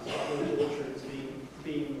properties. Village Orchards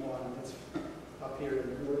being one that's up here in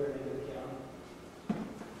the northern end of the county.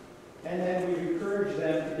 And then we encourage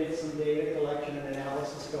them to get some data collection and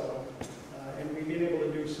analysis going. And we've been able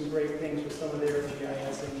to do some great things with some of their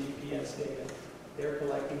GIS and GPS data. They're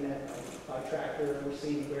collecting that by tractor, and we're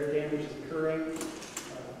seeing where damage is occurring,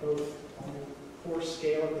 both on the coarse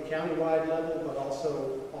scale at the countywide level, but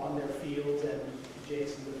also on their fields and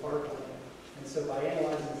adjacent to parkland. And so by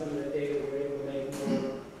analyzing some of that data, we're able to make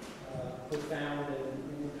more profound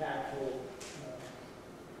and impactful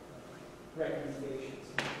recommendations.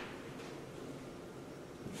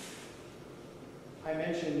 I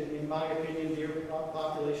mentioned, in my opinion, deer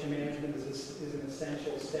population management is an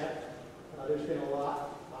essential step. There's been a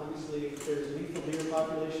lot. Obviously, there's lethal deer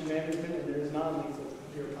population management and there's non-lethal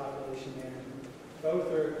deer population management.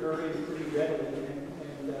 Both are occurring pretty readily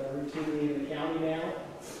and routinely in the county now.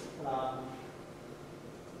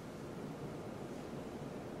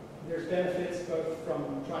 There's benefits both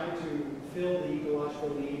from trying to fill the ecological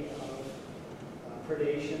need of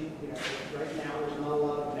predation. Right now there's not a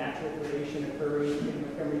lot of natural predation occurring in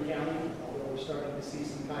Montgomery County, although we're starting to see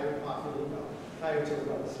some coyote population. Coyotes are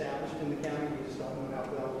well established in the county. We just don't know how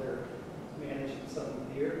well they're managed in southern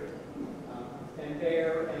deer. And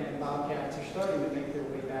bear and bobcats are starting to make their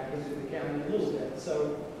way back into the county a little bit.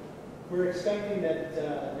 So we're expecting that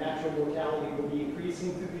natural mortality will be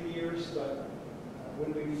increasing through the years, but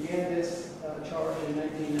when we began this charge in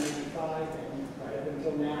 1995 and right up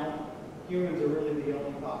until now, humans are really the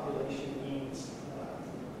only population means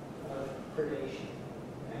of predation.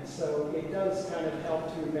 And so it does kind of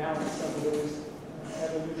help to balance some of those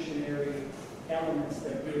evolutionary elements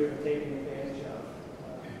that we are taking advantage of.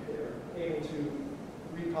 They're able to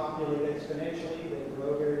repopulate exponentially. They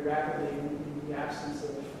grow very rapidly in the absence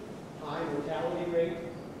of high mortality rate.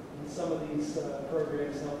 And some of these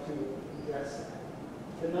programs help to address that.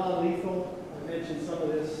 The non-lethal, I mentioned some of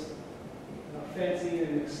this fencing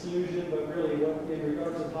and exclusion, but really in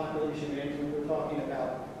regards to population management, we're talking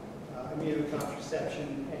about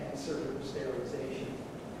immunocontraception and cervical sterilization.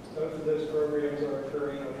 Both of those programs are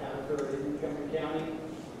occurring or have occurred in Montgomery County,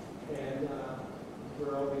 and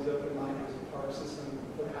we're always open-minded as a park system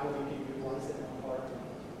for how we can utilize them on park.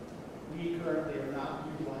 We currently are not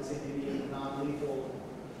utilizing any of the non-lethal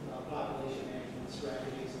population management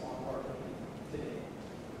strategies on park today.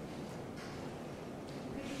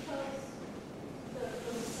 Could you tell us the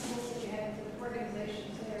symbols that you have, the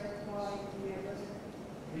organizations there, why we have those?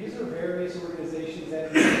 These are various organizations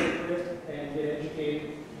that we work with and get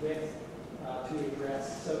educated with to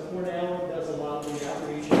address. So Cornell does a lot of the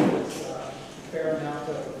outreach, does a fair amount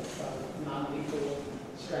of non-lethal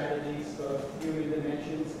strategies, both human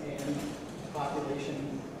dimensions and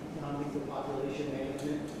non-lethal population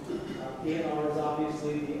management. DNR is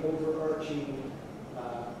obviously the overarching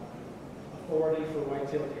authority for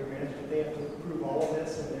white-tailed deer management. They have to approve all of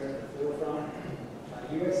this, and they're at the forefront.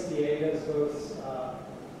 USDA does both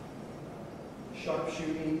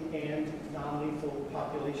sharpshooting and non-lethal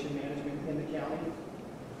population management in the county.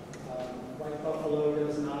 White Buffalo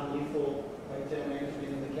does non-lethal whitetail management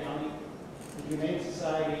in the county. The Humane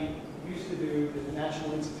Society used to do the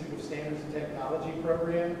National Institute of Standards and Technology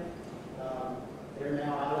program. They're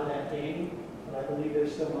now out of that game, but I believe they're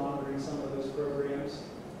still monitoring some of those programs.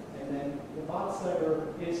 And then the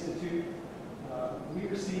Botslever Institute, we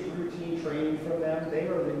receive routine training from them.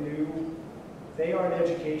 They are an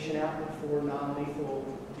education outlet for non-lethal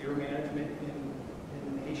deer management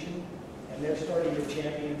in the nation. And they're starting to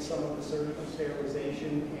champion some of the surgical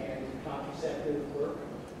sterilization and contraceptive work.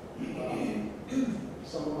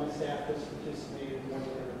 Some of my staff has participated in one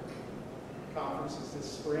of their conferences this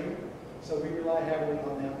spring. So we rely heavily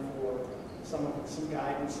on them for some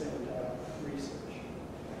guidance and research.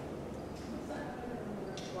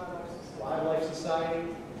 Wildlife Society,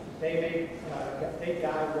 they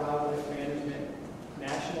guide wildlife management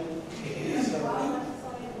nationally. So,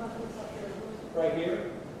 right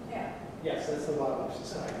here? Yeah. Yes, that's the Wildlife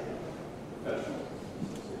Society.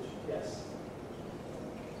 Yes.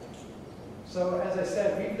 So as I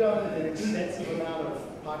said, we've done an extensive amount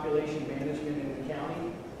of population management in the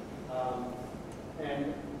county.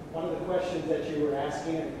 And one of the questions that you were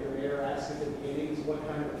asking, and your mayor asked at the beginning, is what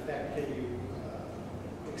kind of effect can you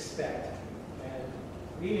expect? And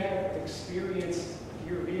we have experienced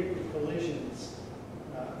deer vehicle collisions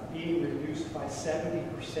being reduced by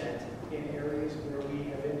 70% in areas where we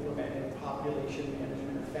have implemented population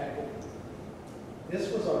management effectively.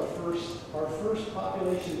 This was our first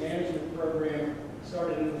population management program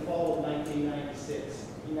started in the fall of 1996.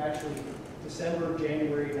 Actually, December,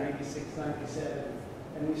 January 96, 97.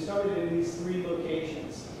 And we started in these 3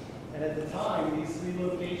 locations. And at the time, these 3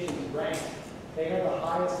 locations ranked. They had the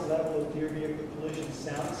highest level of deer vehicle collisions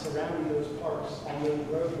surrounding those parks on those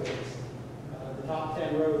roadways. The top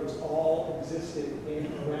 10 roads all existed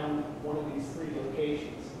in around one of these 3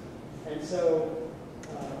 locations. And so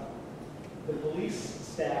the police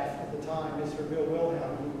staff at the time, Mr. Bill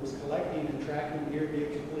Wilhelm, who was collecting and tracking deer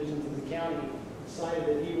vehicle collisions in the county, decided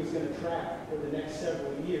that he was going to track for the next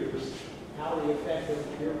several years how the effect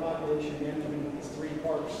of deer population management in these 3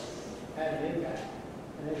 parks had an impact.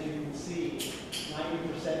 And as you can see,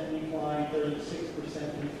 90% decline,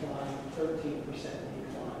 36% decline, 13%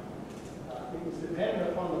 decline. It was dependent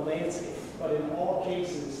upon the landscape, but in all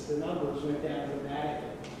cases, the numbers went down dramatically.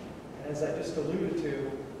 And as I just alluded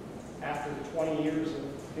to, after 20 years of, I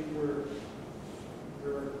think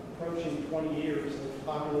we're approaching 20 years of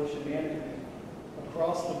population management,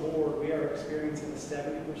 across the board, we are experiencing a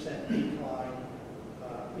 70% decline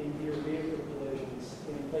in deer vehicle collisions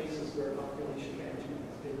in places where population management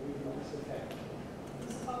has been utilized effectively.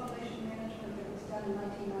 This population management that was done in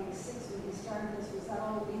 1996 when we started this, was that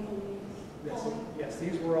all legally? Yes,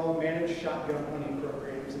 these were all managed shotgun hunting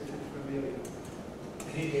programs, if you're familiar.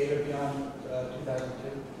 Any data beyond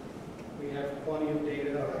 2002? We have plenty of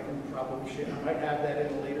data. I can probably share. I might have that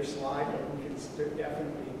in a later slide, but we can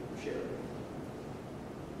definitely share it.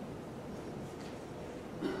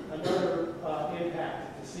 Another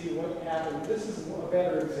impact to see what happened. This is a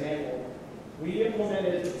better example. We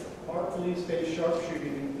implemented our police-based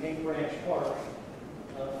sharpshooting in Paint Branch Park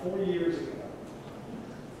 4 years ago.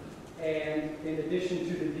 And in addition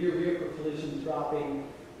to the deer vehicle collisions dropping,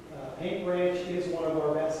 Paint Branch is one of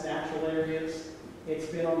our best natural areas. It's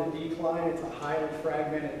been on the decline. It's a highly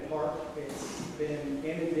fragmented park. It's been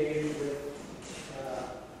inundated with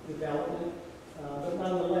development. But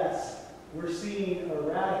nonetheless, we're seeing a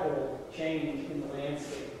radical change in the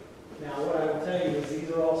landscape. Now, what I will tell you is these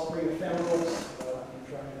are all spring ephemerals. I'm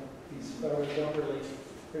trying to, these photos don't really,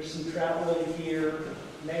 there's some travel in here,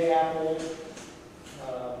 mayapple,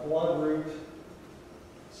 bloodroot,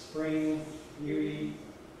 spring beauty.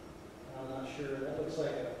 I'm not sure, that looks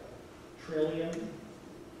like a trillium.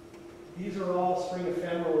 These are all spring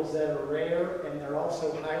ephemerals that are rare, and they're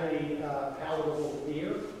also highly palatable to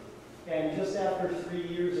deer. And just after 3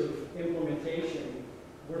 years of implementation,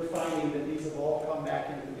 we're finding that these have all come back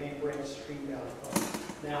into the Paint Branch Stream Valley Park.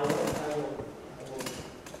 Now, I will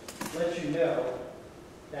let you know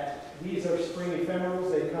that these are spring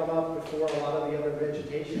ephemerals. They come up before a lot of the other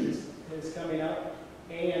vegetation is coming up,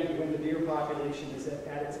 and when the deer population is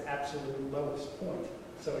at its absolute lowest point.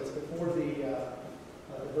 So it's before the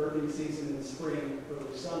birthing season in the spring,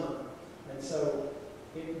 early summer. And so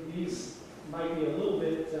these might be a little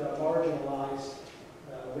bit marginalized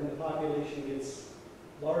when the population gets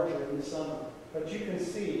larger in the summer. But you can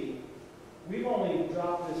see, we've only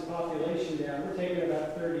dropped this population down. We're taking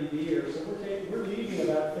about 30 deer, so we're leaving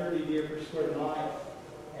about 30 deer per square mile.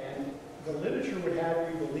 And the literature would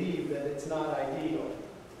have you believe that it's not ideal.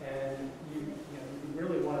 And you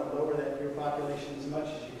really want to lower that deer population as much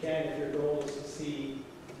as you can if your goal is to see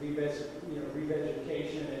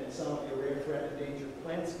revegetation and some of your rare threat endangered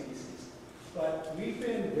plant species. But we've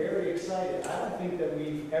been very excited. I don't think that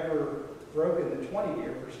we've ever broken the 20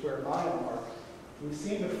 deer per square mile mark. We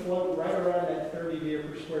seem to float right around that 30 deer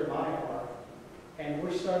per square mile mark. And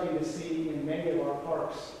we're starting to see in many of our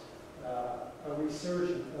parks a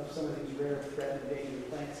resurgence of some of these rare threat endangered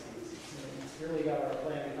plant species. And it's really got our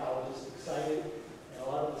plant ecologists excited, and a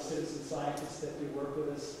lot of the citizen scientists that do work with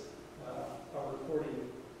us are reporting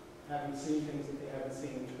having seen things that they haven't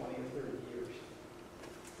seen in 20 or 30 years.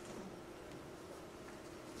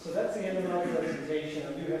 So that's the end of my presentation.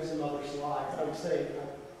 I do have some other slides. I would say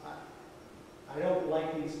I don't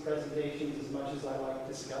like these presentations as much as I like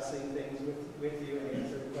discussing things with you and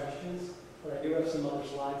answering questions, but I do have some other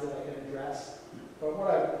slides that I can address. But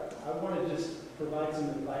what I want to just provide some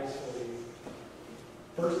advice for you.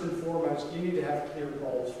 First and foremost, you need to have clear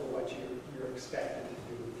goals for what you're expected to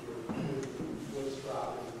do with your woods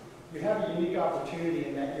property. You have a unique opportunity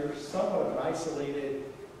in that you're somewhat of an isolated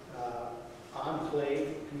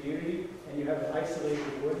enclave community, and you have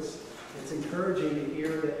isolated woods. It's encouraging to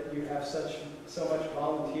hear that you have so much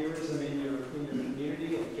volunteerism in your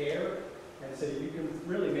community and care, and so you can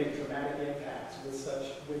really make dramatic impacts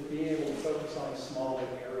with being able to focus on a smaller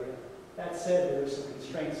area. That said, there are some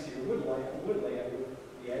constraints to your woodland with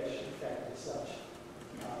the edge effect and such.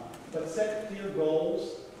 But set clear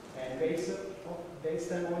goals and base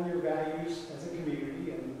them on your values as a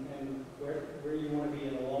community and where you want to be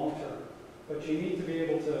in the long term. But you need to be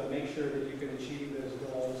able to make sure that you can achieve those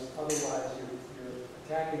goals. Otherwise, you're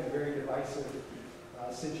attacking a very divisive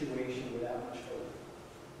situation without much hope.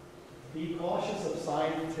 Be cautious of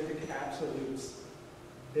scientific absolutes.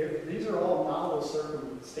 These are all novel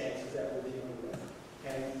circumstances that we're dealing with.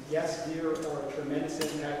 And yes, deer are a tremendous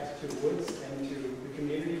impact to woods and to the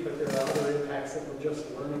community, but there are other impacts that we're just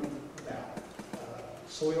learning about.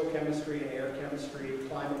 Soil chemistry and air chemistry,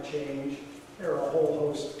 climate change. There are a whole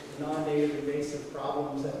host of non-native invasive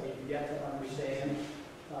problems that we've yet to understand.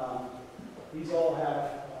 These all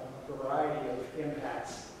have a variety of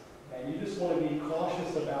impacts. And you just want to be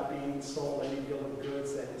cautious about being sold any bill of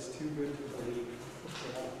goods that is too good to believe.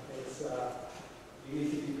 You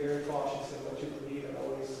need to be very cautious of what you believe and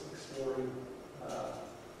always exploring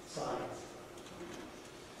science.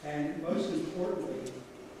 And most importantly,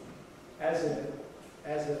 as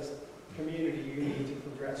a community, you need to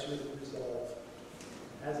progress with resolve.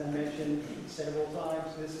 As I mentioned several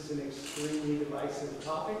times, this is an extremely divisive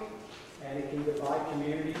topic, and it can divide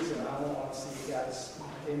communities, and I don't want to see you guys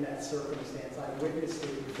in that circumstance. I've witnessed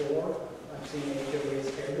it before. I've seen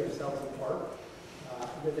HOAs tear themselves apart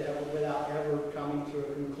without ever coming to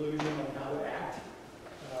a conclusion on how to act.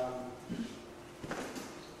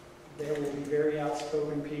 There will be very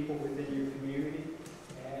outspoken people within your community,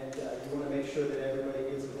 and you want to make sure that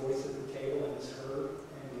everybody gets a voice at the table and is heard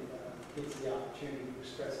and gets the opportunity to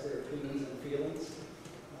express their opinions and feelings.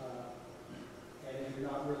 And if you're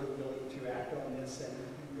not really willing to act on this and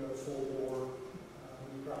go full bore,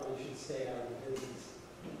 you probably should stay out of the business.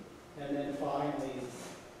 And then finally,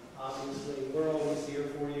 obviously, we're always here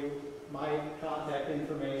for you. my contact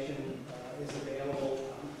information is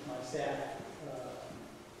available. My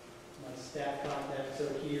staff contacts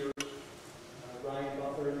are here. Ryan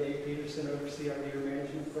Butler and Dave Peterson oversee our deer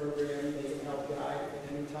management program. They can help guide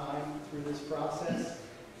at any time through this process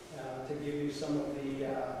to give you some of the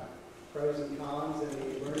pros and cons and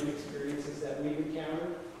the learning experiences that we've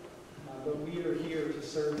encountered. But we are here to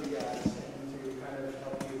serve you guys and to kind of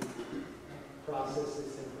help you process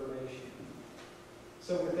this information.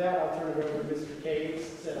 So with that, I'll turn it over to Mr. Caves.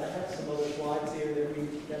 Said I have some other slides here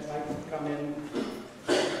that might come in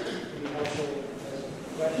to be helpful as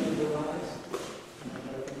questions arise.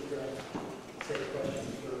 I think say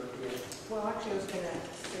questions for you. Well, actually, I was going to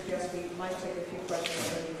suggest we might take a few questions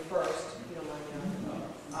from you first, if you don't mind.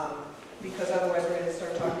 Because otherwise we're going to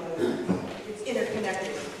start talking, it's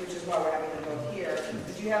interconnected, which is why we're having them both here.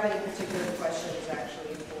 But do you have any particular questions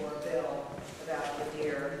actually for Bill about the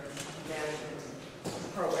deer management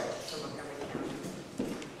program for Montgomery County?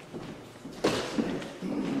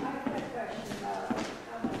 I have a question about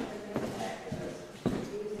how much of an impact does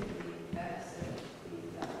using the medicine,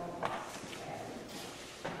 the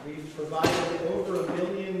We've provided over 1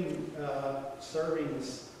 million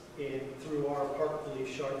servings through our Park Police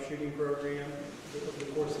sharpshooting program over the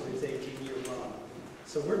course of its 18-year run.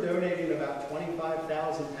 So we're donating about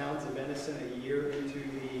 25,000 pounds of venison a year into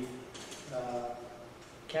the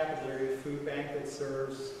capital area food bank that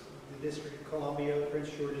serves the District of Columbia,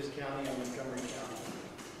 Prince George's County, and Montgomery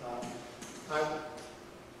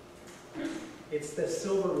County. It's the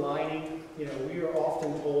silver lining. You know, we are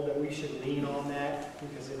often told that we should lean on that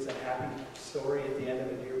because it's a happy story at the end of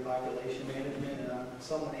a deer population management, and I'm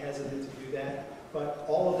somewhat hesitant to do that. But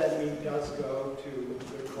all of that meat does go to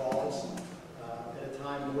the cause at a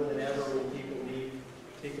time more than ever when people need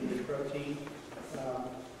particularly protein.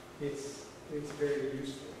 It's very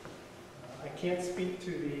useful. I can't speak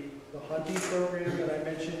to the hunting program that I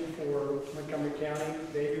mentioned for Montgomery County.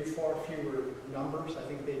 They do far fewer numbers. I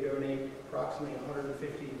think they donate approximately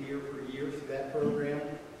 150 deer per year through that program,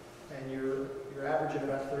 and you're averaging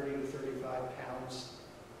about 30 to 35 pounds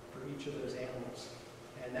for each of those animals.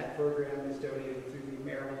 And that program is donated through the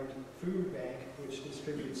Maryland Food Bank, which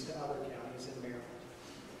distributes to other counties in Maryland.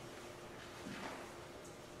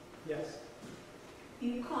 Yes?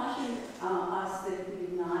 You cautioned us that we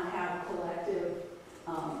do not have collective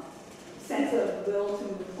sense of will to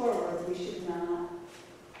move forward. We should not,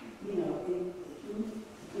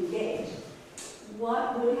 engage.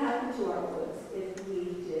 What would happen to our woods if we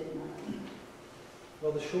did not?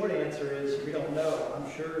 Well, the short answer is we don't know. I'm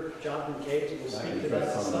sure Jonathan Caves will speak to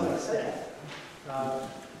that to some extent.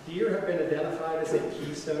 Deer have been identified as a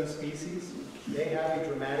keystone species. They have a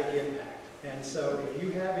dramatic impact. And so if you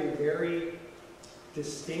have a very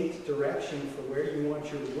distinct direction for where you want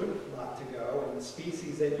your wood lot to go and the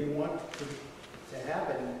species that you want to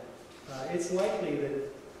happen, it's likely that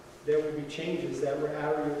there will be changes that were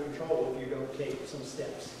out of your control if you don't take some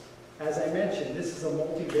steps. As I mentioned, this is a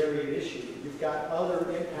multivariate issue. You've got other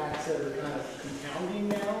impacts that are kind of compounding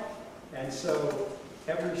now, and so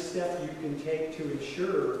every step you can take to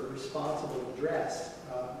ensure responsible address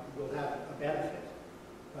will have a benefit.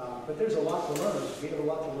 But there's a lot to learn. We have a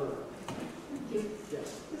lot to learn. Thank you.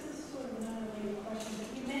 Yes. This is sort of an unrelated question, but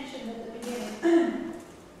you mentioned at the beginning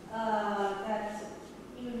that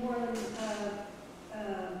even more than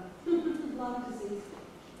lung disease,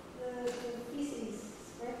 the feces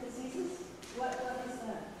spread diseases. What is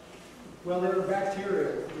that? Well, there are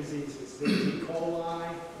bacterial diseases. There's E. coli.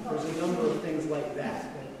 There's a number of things like that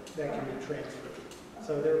that can be transferred.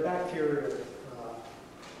 So they're bacterial.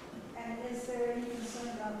 And is there any concern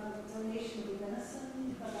about the donation of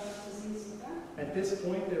venison about disease with that? At this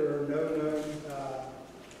point, there are no known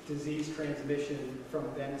disease transmission from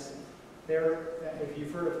venison. If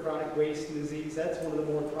you've heard of chronic wasting disease, that's one of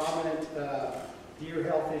the more prominent deer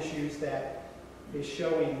health issues that is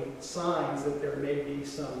showing signs that there may be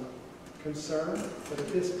some concern. But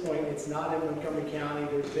at this point, it's not in Montgomery County.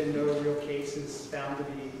 There's been no real cases found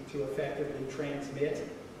to effectively transmit.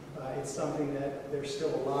 It's something that there's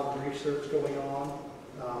still a lot of research going on,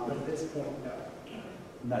 but at this point, no.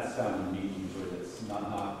 And that's found in meat usually. It's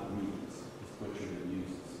not the meat. It's butchered and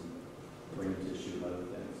used as brain tissue and other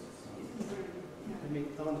things.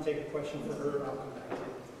 I'm going to take a question for her and I'll come back to you.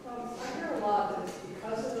 I hear a lot that it's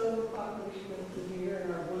because of the overpopulation of the deer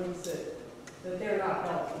in our woods that they're not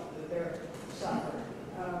healthy, that they're suffering.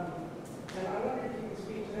 And I wonder if you could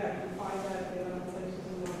speak to that. Do you find that in other places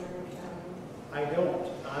in Montgomery County? I don't.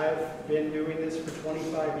 I've been doing this for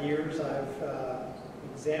 25 years. I've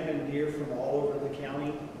examined deer from all over the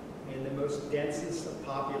county in the most densest of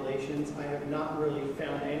populations. I have not really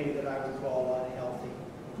found any that I would call unhealthy.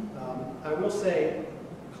 I will say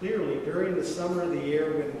clearly during the summer of the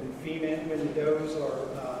year when the does are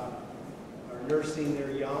nursing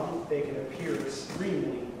their young, they can appear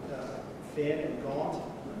extremely thin and gaunt,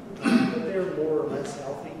 but they're more or less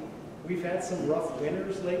healthy. We've had some rough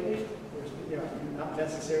winters lately. Not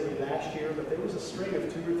necessarily last year, but there was a string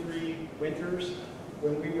of 2 or 3 winters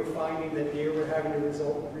when we were finding that deer were having to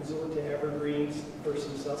resort to evergreens for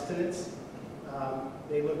some sustenance.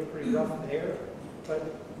 They looked pretty rough there,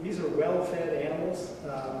 but these are well-fed animals.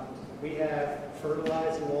 We have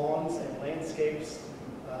fertilized lawns and landscapes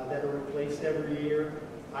that are replaced every year.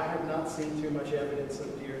 I have not seen too much evidence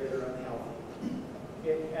of deer that are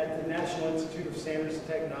unhealthy. At the National Institute of Standards and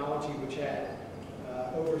Technology, which had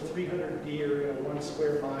over 300 deer in 1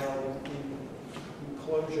 square mile in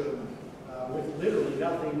enclosure with literally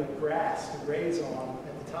nothing but grass to graze on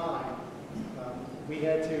at the time, we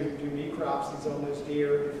had to do necropsies on those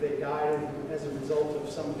deer if they died as a result of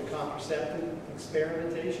some of the contraceptive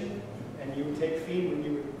experimentation. And you would take femur,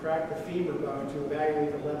 you would crack the femur bone to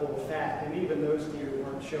evaluate the level of fat, and even those deer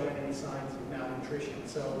weren't showing any signs of malnutrition.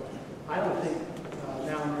 So I don't think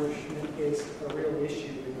malnourishment is a real issue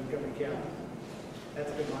in Montgomery County.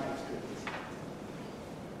 That's been my experience.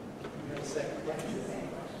 You have a second question?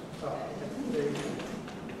 Oh, there you go. I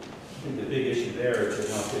think the big issue there, to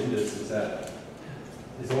not in this, is that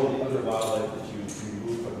is all the other wildlife that you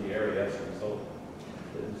remove from the area as a result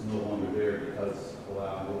that is no longer there because of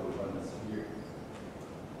allowing overrun this year.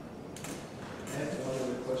 I have one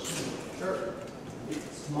other question. Sure.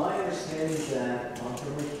 It's my understanding that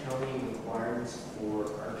Montgomery County requirements for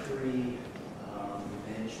archery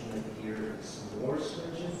management here is more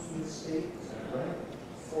stringent in the state, is that right?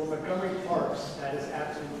 For Montgomery Parks, that is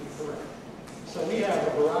absolutely correct. So we have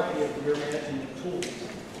a variety of deer management tools,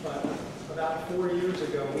 but about 4 years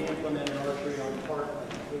ago, we implemented archery on park.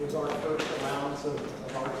 It was our first allowance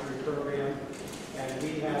of archery program, and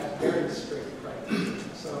we have very strict criteria.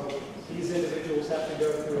 So these individuals have to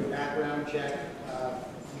go through a background check.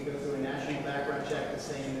 We go through a national background check, the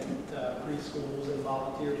same that preschools and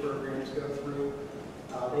volunteer programs go through.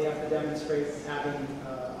 They have to demonstrate having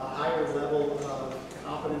a higher level of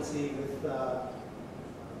competency with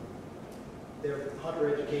their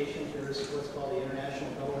hunter education. There is what's called the International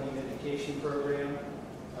Bow Hunting Education Program.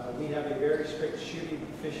 We have a very strict shooting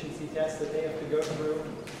proficiency test that they have to go through,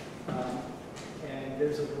 and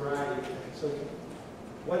there's a variety. So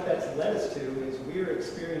what that's led us to is we're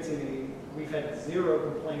experiencing we've had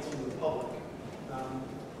 0 complaints from the public.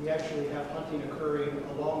 We actually have hunting occurring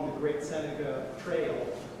along the Great Seneca Trail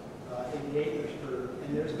in the Gaithersburg,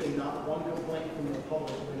 and there's been not one complaint from the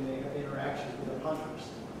public when they have interactions with the hunters.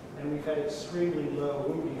 And we've had extremely low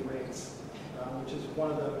wounding rates, which is one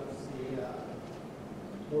of the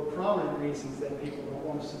more prominent reasons that people don't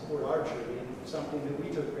want to support archery, and something that we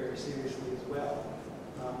took very seriously as well.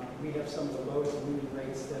 We have some of the lowest wounding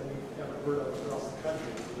rates that we've ever heard of across the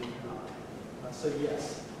country, believe it or not. So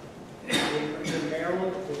yes, in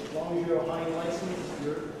Maryland, as long as you have a hunting license,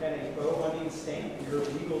 you're at a bow hunting stamp, you're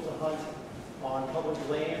legal to hunt on public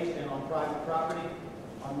land and on private property.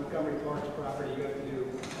 On Montgomery Park's property, you have to do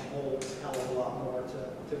a whole hell of a lot more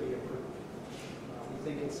to be approved. We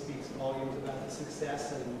think it speaks volumes about the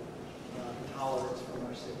success and the tolerance from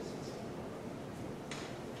our citizens.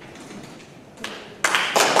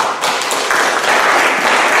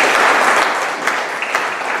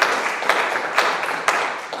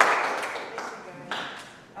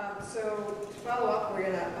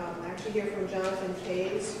 Hear from Jonathan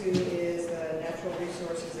Case, who is a Natural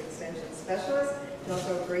Resources Extension Specialist and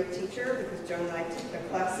also a great teacher, because Joan and I took the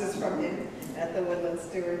classes from him at the Woodland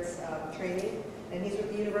Stewards training. And he's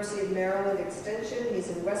with the University of Maryland Extension. He's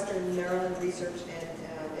in Western Maryland Research and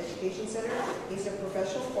Education Center. He's a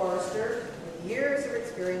professional forester with years of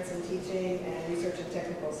experience in teaching and research and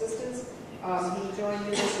technical assistance. He joined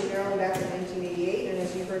the University of Maryland back in 1988, and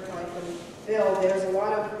as you heard probably from Bill, there's a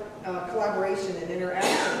lot of collaboration and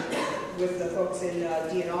interaction with the folks in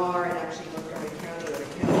DNR and actually Montgomery County or the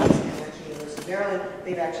counties and actually University of Maryland.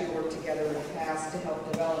 They've actually worked together in the past to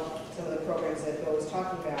help develop some of the programs that Bill was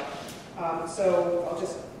talking about. So I'll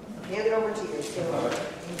just hand it over to you. So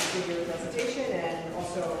you can give your presentation and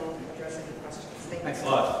also address any questions. Thank you. Thanks a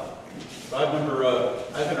lot. So I've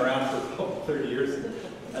been around for 30 years.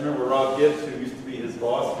 I remember Rob Gibbs, who used to be his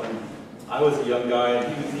boss when I was a young guy,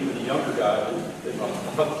 and he was even a younger guy that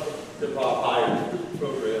Rob hired the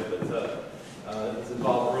program, but was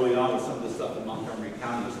involved early on with some of the stuff in Montgomery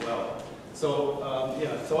County as well. So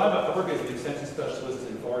so I work as an extension specialist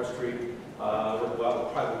in forestry. I work a lot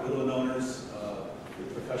with private woodland owners,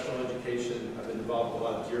 with professional education. I've been involved with a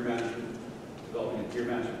lot of deer management, developing a deer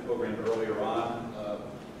management program earlier on.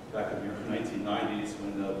 back in the 1990s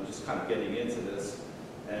when we're just kind of getting into this.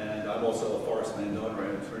 And I'm also a forest landowner. I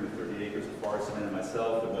own 230 acres of forest land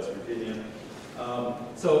myself in West Virginia.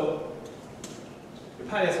 So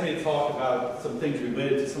Pat asked me to talk about some things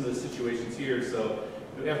related to some of the situations here. So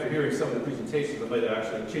after hearing some of the presentations, I might have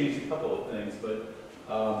actually changed a couple of things. But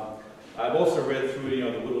I've also read through,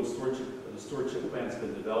 the woodland stewardship plan that's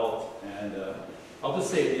been developed, and I'll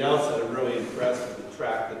just say at the outset, I'm really impressed with the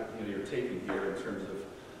track that you're taking here in terms of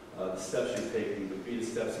the steps you're taking. Would be the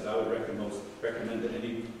steps that I would recommend to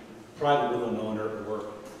any private woodland owner or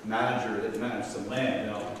manager that manages some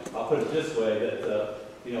land. I'll put it this way, that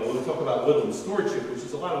when we talk about woodland stewardship, which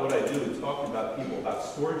is a lot of what I do in talking about people about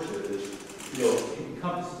stewardship, is it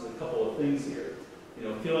encompasses a couple of things here.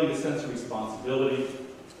 Feeling a sense of responsibility,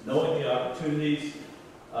 knowing the opportunities,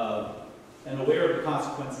 and aware of the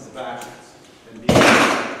consequences of actions, and being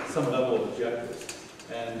some level of objectives.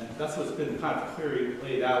 And that's what's been kind of clearly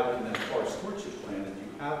laid out in that forest stewardship plan that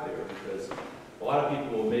you have there, because a lot of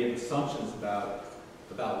people will make assumptions about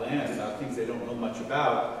land, about things they don't know much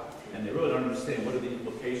about, and they really don't understand what are the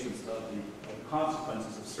implications of the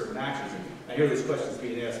consequences of certain actions. And I hear this question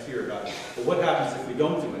being asked here about, well, what happens if we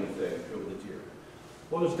don't do anything over the deer?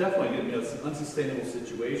 Well, there's definitely going to be an unsustainable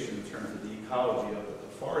situation in terms of the ecology of the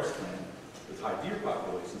forest land with high deer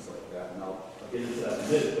populations like that, and I'll get into that in a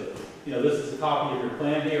minute. But this is a copy of your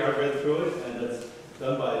plan here. I've read through it, and it's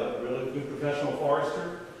done by a really good professional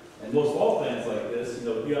forester. And most all plans like this,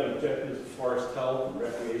 you have objectives of forest health and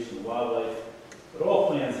recreation and wildlife, but all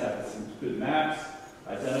plans have some good maps,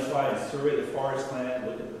 identify and survey the forest land,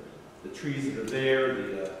 look at the trees that are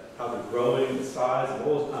there, how they're growing, the size, and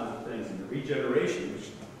all those kinds of things, and the regeneration, which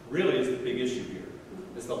really is the big issue here,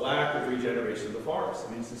 is the lack of regeneration of the forest.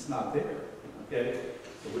 I mean, it's just not there, okay?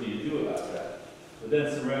 So what do you do about that? So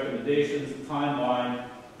then some recommendations, timeline,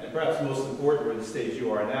 and perhaps most important, where the stage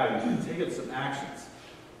you are now, you can take some actions.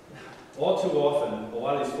 All too often, a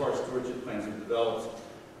lot of these forest stewardship plans are developed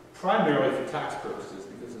primarily for tax purposes,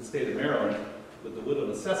 because in the state of Maryland, with the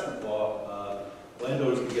woodland assessment law,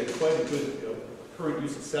 landowners can get quite a good current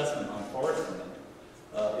use assessment on forest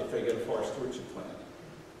land if they get a forest stewardship plan.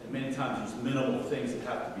 And many times there's minimal things that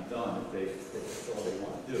have to be done if that's all they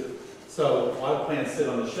want to do. So a lot of plans sit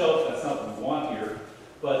on the shelf. That's not what we want here.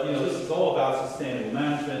 But this is all about sustainable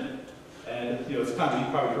management, and it's kind of,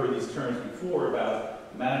 you've probably heard these terms before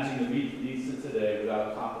about managing the needs of today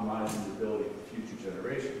without compromising the ability for future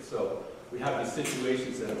generations. So we have these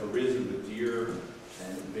situations that have arisen with deer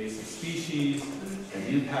and invasive species and the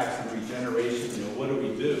impacts on regeneration. What do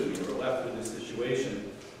we do? We're left with this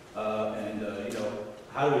situation, and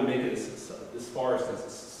how do we make it this forest as a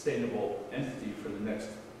sustainable entity for the next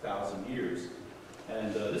 1,000 years?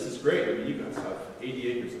 And this is great. I mean, you guys have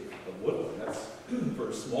 80 acres of woodland. That's for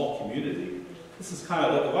a small community. This is kind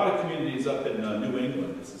of like a lot of communities up in New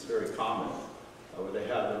England. This is very common, where they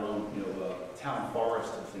have their own, town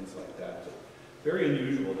forest and things like that. But very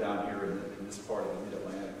unusual down here in this part of the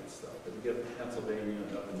Mid-Atlantic and stuff. But you get Pennsylvania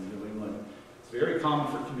and up in New England. It's very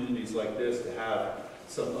common for communities like this to have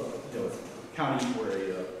some, county or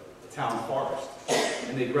a town forest,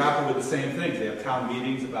 and they grapple with the same things. They have town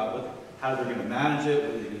meetings about how they're going to manage it,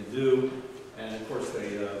 what they're going to do, and of course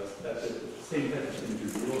that's the same type of thing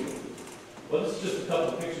you're dealing with. Well, this is just a couple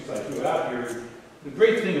of pictures I threw out here. The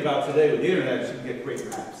great thing about today with the internet is you can get great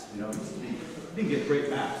maps. You can get great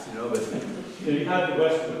maps. But you have your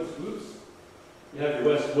West Woods. Oops. You have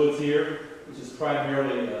your West Woods here, which is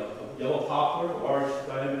primarily a yellow poplar, large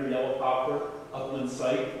diameter yellow poplar, upland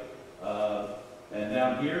site. And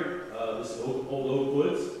down here, this is old oak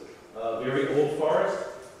woods, very old forest.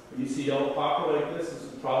 When you see yellow poplar like this was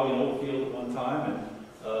probably an old field at one time,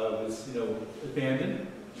 and was abandoned.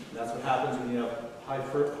 And that's what happens when you have high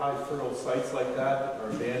fertile sites like that are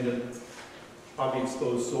abandoned, probably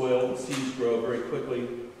exposed soil, the seeds grow very quickly,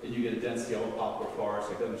 and you get a dense yellow poplar forest.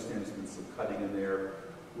 I can understand there's been some cutting in there,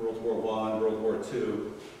 World War I, World War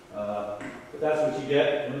II. But that's what you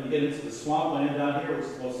get. And when you get into the swampland down here, which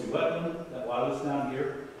is mostly wetland, a lot of this down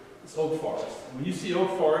here, it's oak forest. And when you see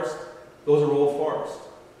oak forest, those are old forests,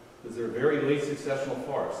 because they're very late successional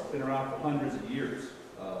forests. They've been around for hundreds of years,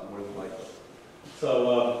 more than likely.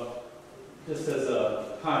 So just as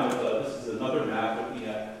a kind of, this is another map looking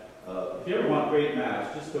at, if you ever want great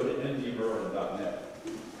maps, just go to ndmaryland.net.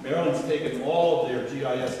 Maryland's taken all of their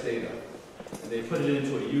GIS data, and they put it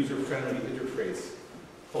into a user-friendly interface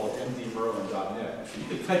called ndmaryland.net. So you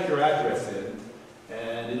can type your address in,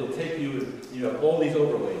 and it'll take you, all these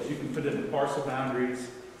overlays. You can put in parcel boundaries,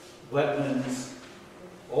 wetlands,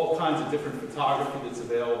 all kinds of different photography that's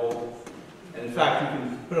available. And in fact, you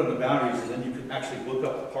can put on the boundaries, and then you can actually look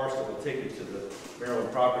up the parcel that will take you to the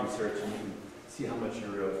Maryland property search, and you can see how much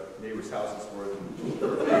your neighbor's house is worth.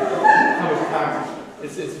 How much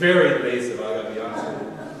taxes. It's very invasive, I gotta be honest with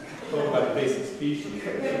you. Talk about invasive species.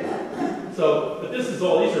 So, but this is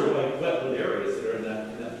all, these are like wetland areas that are in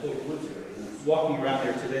that whole woods area. And walking around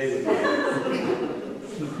there today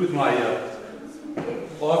with my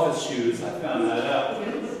office shoes, I found that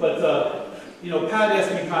out. But, you know, Pat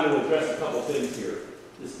asked me kind of to address a couple things here.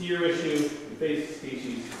 This deer issue, invasive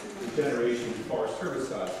species, regeneration, forest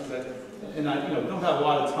herbicides. And I, you know, don't have a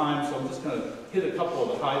lot of time, so I'm just going to hit a couple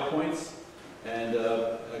of the high points. And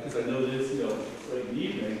because I know this, you know, late in the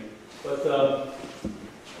evening. But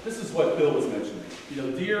this is what Bill was mentioning. You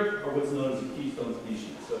know, deer are what's known as a keystone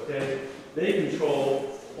species, okay? They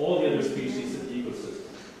control all the other species of the ecosystem.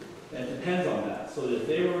 And it depends on that. So that if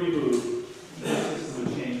they were removed, the ecosystem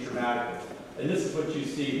would change dramatically. And this is what you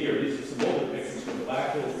see here. These are some older pictures from the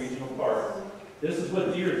Black Hills Regional Park. This is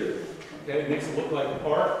what deer do. Okay, it makes it look like a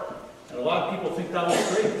park. And a lot of people think that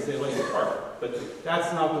looks great because they like the park. But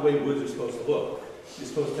that's not the way woods are supposed to look. You're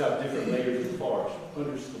supposed to have different layers of forest,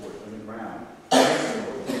 understory, underground,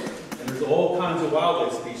 and there's all kinds of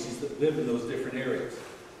wildlife species that live in those different areas.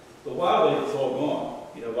 The wildlife is all gone.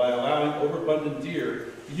 You know, by allowing overabundant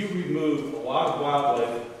deer, you remove a lot of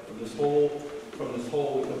wildlife from this whole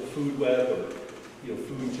food web or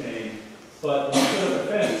food chain. But when you put up a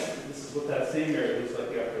fence, this is what that same area looks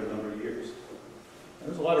like after a number of years. And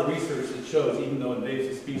there's a lot of research that shows, even though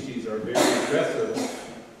invasive species are very aggressive,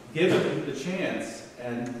 given the chance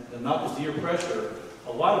and not the deer pressure,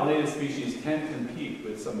 a lot of native species can compete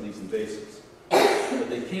with some of these invasives. But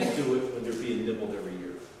they can't do it when they're being nibbled every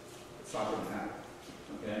year. It's not going to happen.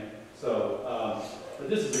 Okay? So, but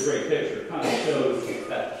this is a great picture. It kind of shows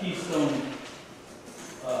that keystone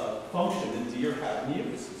function that deer have in the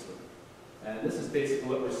ecosystem. And this is basically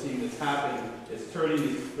what we're seeing that's happening. It's turning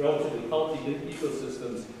these relatively healthy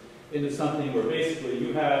ecosystems into something where basically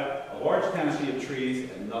you have a large canopy of trees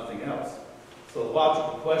and nothing else. So the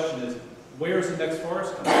logical question is, where's the next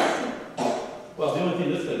forest coming from? Well, the only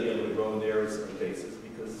thing that's going to be able to grow in there is invasives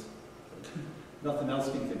because nothing else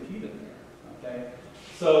can compete in there. Okay?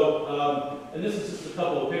 So, and this is just a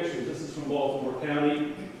couple of pictures. This is from Baltimore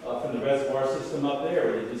County, from the reservoir system up there,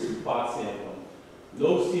 where they did some plot sampling.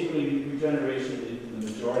 No seedling regeneration in the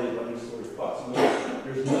majority of understory plots.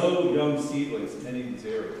 There's no young seedlings in any of these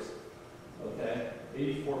areas. Okay?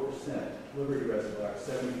 84%. Liberty Reservoir,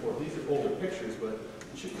 74%. These are older pictures, but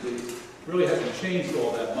it really hasn't changed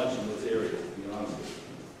all that much in those areas, to be honest with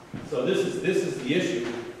you. So this is the issue.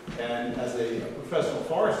 And as a professional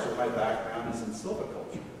forester, my background is in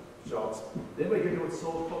silviculture. So, anybody here know what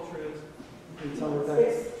silviculture is? Can you tell me what that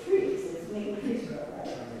is? It's trees, it's making trees grow,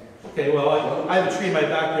 right? Okay, well, I have a tree in my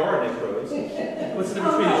backyard and it grows. What's the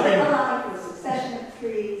difference between a tree? Allowing for succession of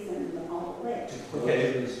trees and all the way.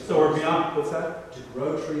 Okay, so we're beyond, what's that? To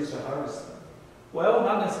grow trees to harvest them. Well,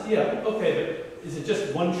 not necessarily, yeah, okay, but is it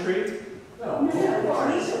just one tree? No.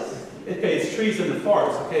 Okay, it's trees in the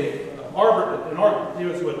forest, okay.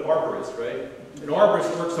 Here's what arborist, right? An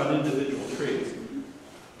arborist works on individual trees.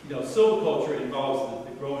 You know, silviculture involves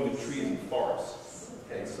the growing of trees in forests.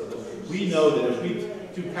 Okay, so we know that if we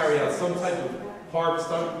do carry out some type of harvest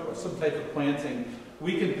or some type of planting,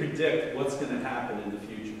 we can predict what's going to happen in the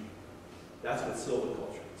future. That's what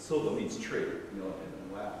silviculture is. Silva means tree, you know,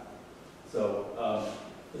 in Latin. So,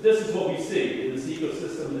 but this is what we see in this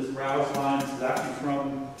ecosystem. This browse line is actually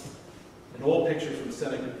from an old picture from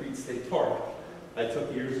Seneca Creek State Park I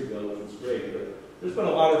took years ago, which was great. But there's been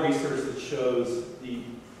a lot of research that shows the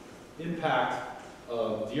impact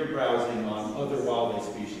of deer browsing on other wildlife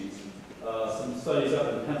species. Some studies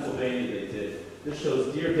up in Pennsylvania they did. This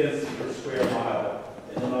shows deer density per square mile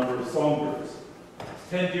and the number of songbirds.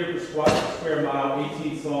 10 deer per square mile,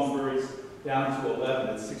 18 songbirds, down to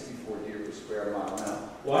 11 at 64 deer per square mile. Now,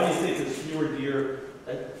 why do you think there's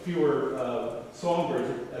fewer songbirds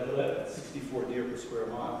at 64 deer per square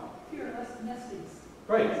mile? Fewer nestings.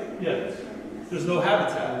 Right, yeah. There's no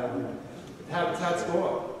habitat. The habitat's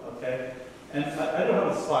gone, okay? And I don't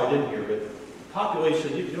have a slide in here, but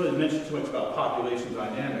population, you don't mention too much about population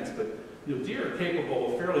dynamics, but deer are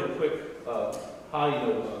capable of fairly quick,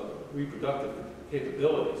 high reproductive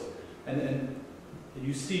capabilities. And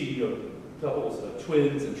you see doubles,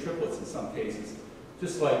 twins and triplets in some cases.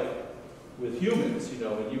 Just like with humans,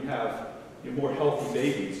 when you have your more healthy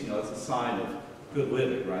babies, it's a sign of good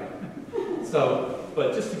living, right? So,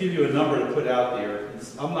 but just to give you a number to put out there,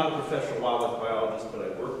 I'm not a professional wildlife biologist, but I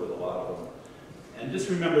work with a lot of them. And just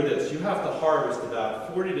remember this, you have to harvest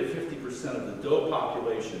about 40 to 50% of the doe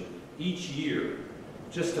population each year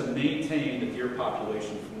just to maintain the deer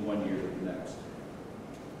population from one year to the next.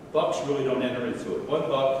 Bucks really don't enter into it. One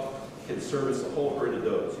buck can service a whole herd of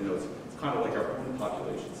does. You know, it's kind of like our own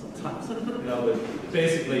population sometimes. You know, but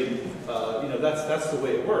basically, you know, that's the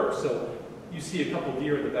way it works. So you see a couple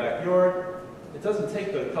deer in the backyard. It doesn't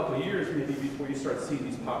take but a couple of years maybe before you start seeing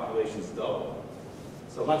these populations double.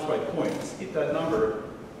 So that's my point. Just keep that number.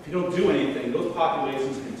 If you don't do anything, those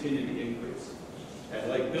populations continue to increase. And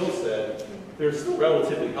like Bill said, they're still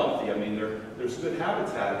relatively healthy. I mean, there's good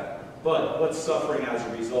habitat, but what's suffering as a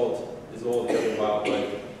result is all the other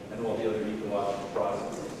wildlife and all the other ecological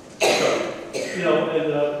processes. So, you know,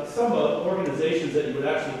 and some organizations that you would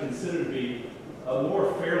actually consider to be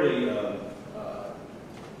more fairly,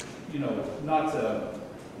 you know, not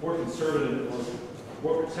more conservative or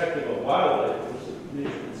more protective of wildlife, which the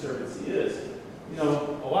Nature Conservancy is, you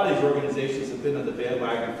know, a lot of these organizations have been on the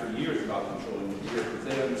bandwagon for years about controlling the deer because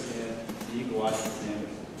they understand the ecological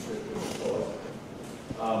standards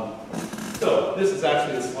so this is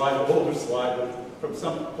actually a slide, an older slide from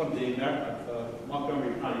one of the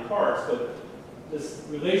Montgomery County parks, but this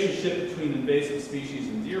relationship between invasive species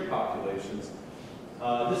and deer populations,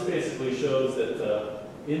 this basically shows that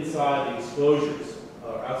inside the exclosures,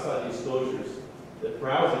 or outside the exclosures, that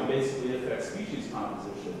browsing basically affects species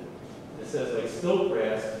composition. It says like stilt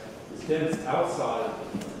grass is dense outside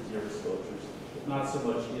of the deer exclosures, but not so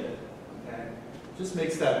much in. Okay? Just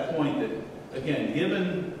makes that point that, again,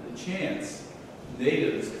 given the chance,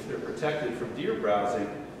 natives, if they're protected from deer browsing,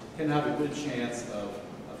 can have a good chance of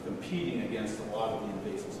competing against a lot of the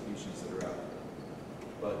invasive species that are out there.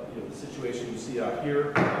 But you know, the situation you see out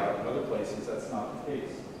here and other places, that's not the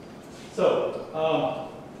case. So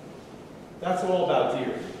that's all about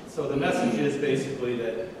deer. So the message is basically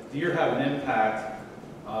that deer have an impact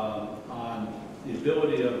on the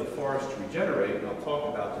ability of the forest to regenerate, and I'll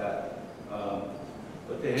talk about that.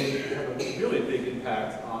 But they have a really big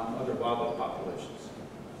impact on other wildlife populations.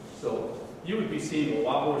 So you would be seeing a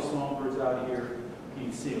lot more songbirds out here. You'd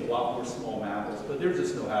be seeing a lot more small mammals, but there's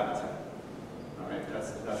just no habitat. All right,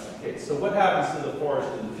 that's the case. So what happens to the forest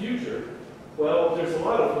in the future? Well, there's a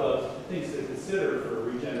lot of things to consider for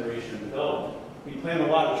regeneration and development. We plant a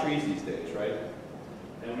lot of trees these days, right?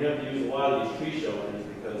 And we have to use a lot of these tree shelters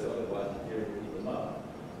because otherwise the deer will eat them up.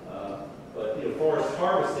 But you know, forest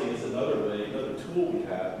harvesting is another way, another tool we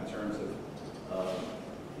have in terms of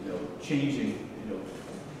you know, changing, you know,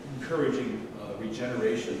 encouraging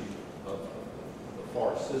regeneration of the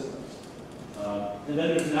forest systems. And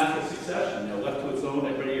then there's natural succession. You know, left to its own,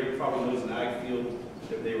 everybody here probably knows an ag field.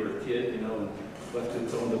 If they were a kid, you know, and left to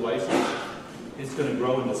its own devices, it's going to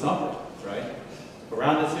grow into something, right?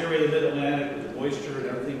 Around this area of the Mid-Atlantic, with the moisture and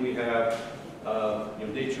everything we have, you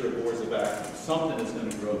know, nature abhors the fact something is going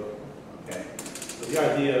to grow. Okay, so the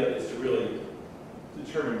idea is to really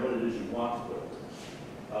determine what it is you want to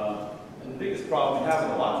grow. And the biggest problem we have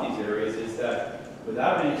in a lot of these areas is that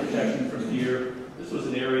without any protection from deer, this was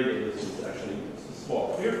an area that was actually a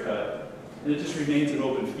small clear cut, and it just remains an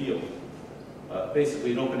open field.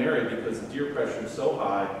 Basically an open area because the deer pressure is so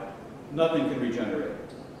high, nothing can regenerate.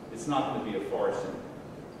 It's not going to be a forest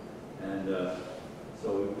anymore. And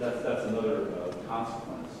so that's another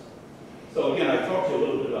consequence. So again, I talked to you a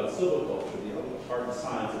little bit about silviculture, the art and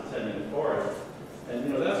science of tending a forest. And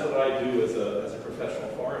you know, that's what I do as a professional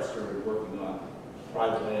forester working on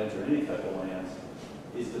private lands or any type of lands,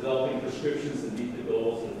 is developing prescriptions that meet the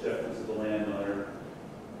goals and objectives of the landowner,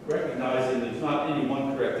 recognizing there's not any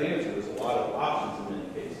one correct answer. There's a lot of options in many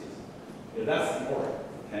cases. You know, that's the art,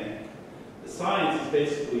 okay? The science is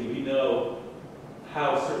basically, we know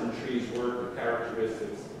how certain trees work, the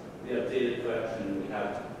characteristics. We have data collection, and we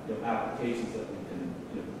have, you know, applications that we can,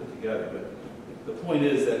 you know, put together. But the point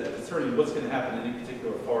is that concerning what's going to happen in any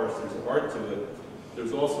particular forest, there's an art to it.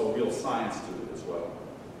 There's also real science to it as well.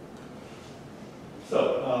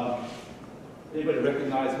 So, anybody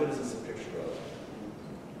recognize, what is this a picture of?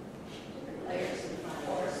 Layers in my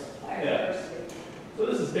forest. Yeah. So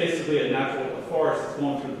this is basically a natural forest that's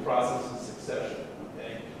going through the process of succession.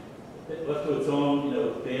 Okay, left to its own, you know,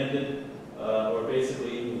 abandoned, or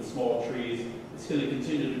basically even with small trees, it's going to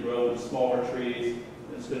continue to grow into smaller trees,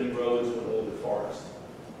 and it's going to grow into an older forest.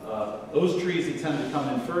 Those trees that tend to come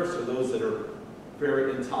in first are those that are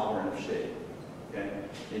very intolerant of shade. Okay,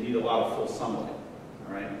 they need a lot of full sunlight.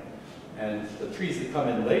 All right, and the trees that come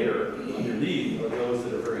in later underneath are those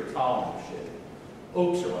that are very tolerant of shade.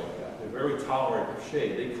 Oaks are like that. They're very tolerant of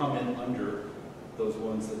shade. They come in under those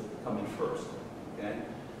ones that come in first. Okay,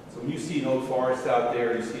 so when you see an oak forest out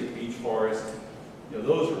there, you see a beech forest. You know,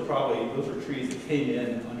 those are trees that came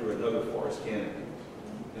in under another forest canopy.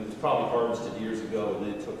 And it was probably harvested years ago,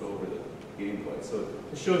 and they took over the gameplay. So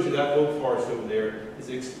it shows you that oak forest over there is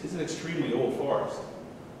an extremely old forest.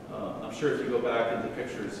 I'm sure if you go back into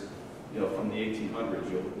pictures, from the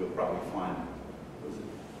 1800s, you'll probably find,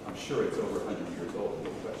 I'm sure it's over 100 years old, no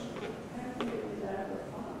question. I don't think it was that ever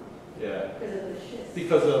farmed. Yeah,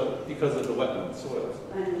 Because of the schist. because of the wetland soils.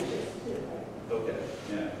 And the schist too, right? Okay,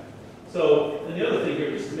 yeah. So, and the other thing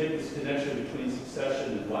here, just to make this connection between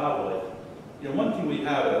succession and wildlife, one thing we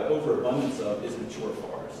have an overabundance of is mature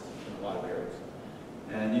forest in a lot of areas.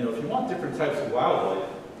 And, if you want different types of wildlife,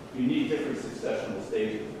 you need different successional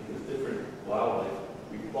stages, because different wildlife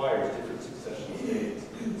requires different successional stages.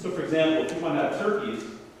 So, for example, if you want to have turkeys,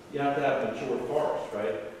 you have to have mature forest,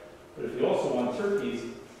 right? But if you also want turkeys,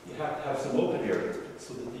 you have to have some open areas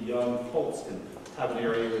so that the young colts can have an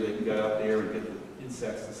area where they can go out there and get the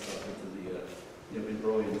insects and stuff into the,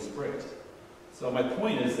 early in the spring. So my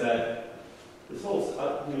point is that this whole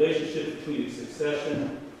relationship between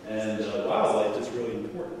succession and wildlife is really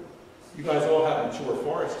important. You guys all have mature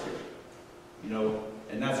forest here,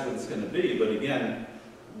 and that's what it's going to be. But again,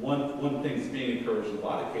 one thing that's being encouraged in a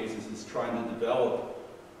lot of cases is trying to develop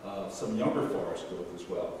some younger forest growth as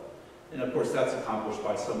well. And of course, that's accomplished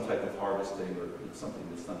by some type of harvesting or something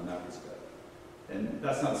that's done in that respect. And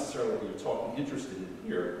that's not necessarily what you're interested in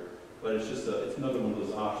here, but it's just it's another one of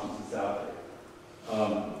those options that's out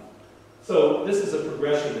there. So this is a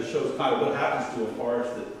progression that shows kind of what happens to a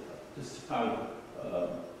forest that just kind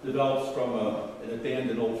of develops from an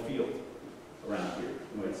abandoned old field around here,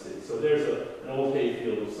 you might see. So there's an old hay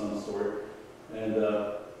field of some sort, and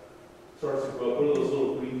starts to grow up. What are those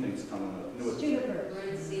little green things coming up? Juniper.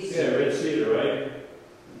 Red seed. Yeah, red cedar, right?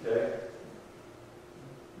 Okay.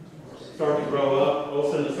 Start to grow up. All of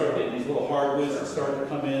a sudden you start getting these little hardwoods that start to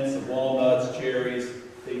come in, some walnuts, cherries,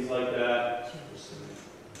 things like that.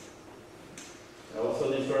 And all of a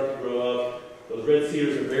sudden they start to grow up. Those red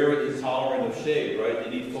cedars are very intolerant of shade, right? They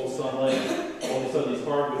need full sunlight. All of a sudden these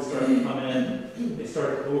hardwoods start to come in. They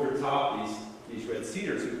start to overtop these red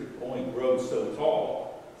cedars who only grow so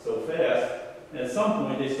tall, so fast. And at some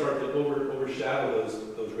point they start to overshadow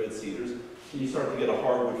those red cedars, and you start to get a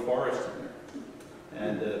hardwood forest in there.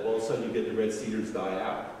 And all of a sudden you get the red cedars die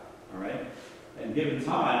out, all right? And given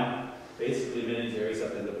time, basically many of these areas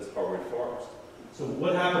have to end up as hardwood forest. So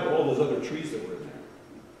what happened to all those other trees that were in there?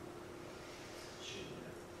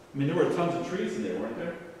 I mean, there were tons of trees in there, weren't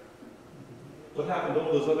there? What happened to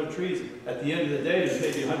all those other trees? At the end of the day, there's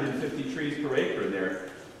maybe 150 trees per acre in there.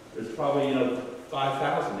 There's probably,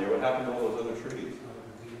 5,000 there. What happened to all those other trees?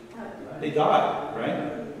 They died,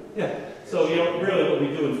 right? Yeah. So, really what we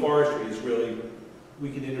do in forestry is really,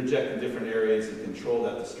 we can interject in different areas and control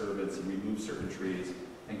that disturbance and remove certain trees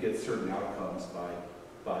and get certain outcomes by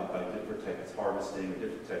different types of harvesting or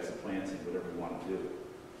different types of planting, whatever we want to do.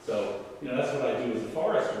 So, that's what I do as a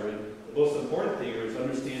forester. And the most important thing here is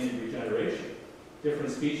understanding regeneration.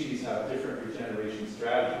 Different species have different regeneration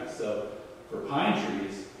strategies. So, for pine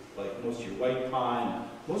trees, like most of your white pine,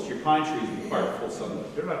 most of your pine trees require full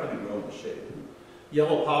sunlight. They're not going to grow in the shade.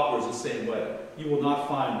 Yellow poplar is the same way. You will not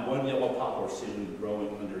find one yellow poplar seedling growing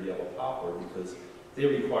under yellow poplar because they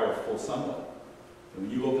require full sunlight. And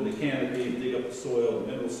when you open the canopy and dig up the soil, the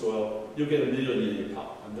mineral soil, you'll get a million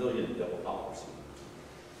yellow poplar seedlings.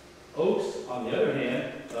 Oaks, on the other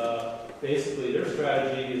hand, basically their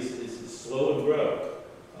strategy is slow and grow.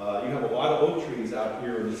 You have a lot of oak trees out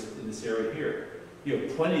here in this area here. You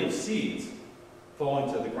have plenty of seeds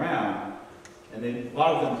falling to the ground, and then a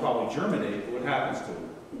lot of them probably germinate, but what happens to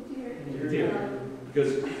them? Deer.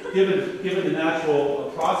 Because given the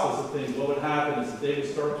natural process of things, what would happen is that they would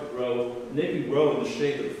start to grow, and they can grow in the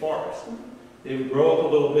shade of the forest. They would grow up a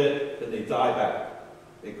little bit, then they die back.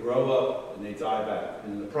 They grow up and they die back.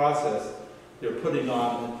 And in the process, they're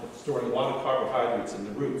storing a lot of carbohydrates in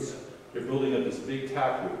the roots. They're building up this big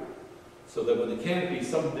taproot, so that when the canopy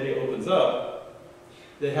someday opens up,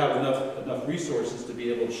 they have enough resources to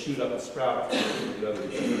be able to shoot up and sprout and get other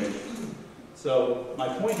regeneration. So my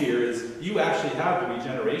point here is you actually have the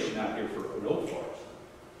regeneration out here for an oak forest.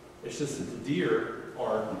 It's just that the deer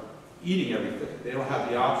are eating everything. They don't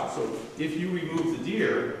have the option. So if you remove the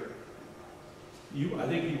deer, I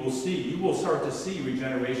think you will start to see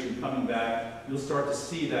regeneration coming back. You'll start to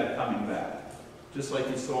see that coming back. Just like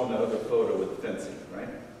you saw in that other photo with the fencing, right?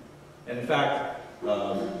 And in fact,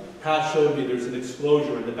 Pat showed me there's an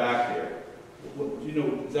exclosure in the back there.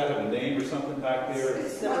 Does that have a name or something back there?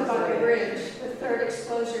 It's down by the bridge, the third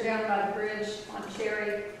exclosure down by the bridge on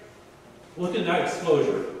Cherry. Look at that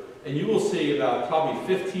exclosure, and you will see about probably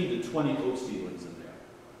 15 to 20 oak seedlings in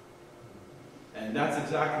there. And that's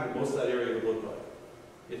exactly what most of that area would look like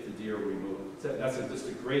if the deer were removed. That's just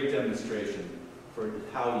a great demonstration for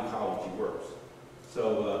how ecology works.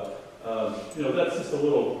 So, you know, that's just a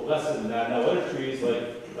little lesson in that. Now, other trees,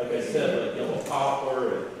 like I said, like yellow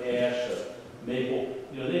poplar and ash, maple,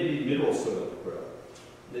 you know, they need mineral soil to grow.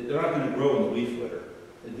 They're not going to grow in the leaf litter.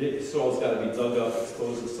 The soil's got to be dug up,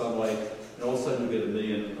 exposed to sunlight, and all of a sudden you get a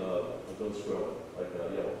million of those growing, like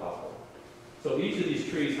yellow poplar. So each of these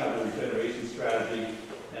trees have a regeneration strategy.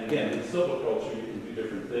 And again, in silviculture, you can do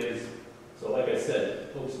different things. So like I said,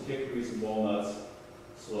 oaks and hickories and walnuts,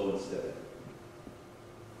 slow and steady.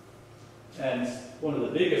 And one of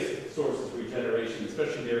the biggest sources of regeneration,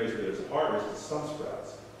 especially in areas where there's a harvest, is stump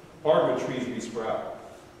sprouts. Hardwood trees resprout,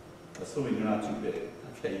 assuming they're not too big.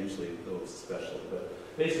 Okay, usually those especially, but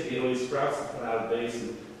basically you know, these sprouts that come out of the base.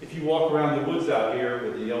 And if you walk around the woods out here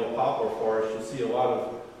with the yellow poplar forest, you'll see a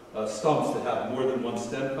lot of stumps that have more than one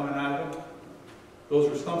stem coming out of them.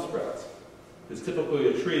 Those are stump sprouts. Because typically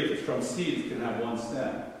a tree, if it's from seeds, can have one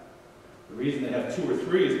stem. The reason they have 2 or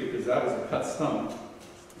 3 is because that was a cut stump.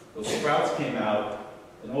 Those sprouts came out,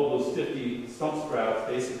 and all those 50 stump sprouts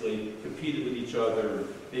basically competed with each other, and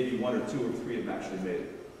maybe 1 or 2 or 3 of them actually made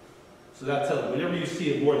it. So that tells you, whenever you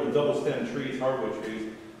see more than double-stem trees, hardwood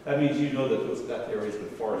trees, that means you know that that area's been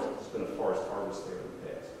forested. There's been a forest harvest there in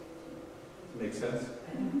the past. Does that make sense?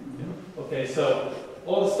 Yeah. Okay, so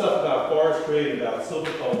all the stuff about forestry and about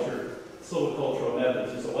silvicultural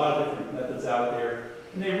methods, there's a lot of different methods out there,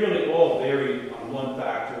 and they really all vary on one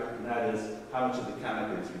factor, and that is how much of the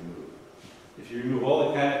canopy is removed. If you remove all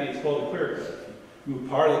the canopy, it's called a clear cut. If you remove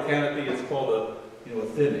part of the canopy, it's called a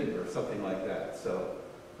thinning or something like that. So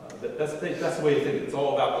that's the way to think. It's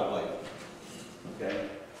all about the light. Okay.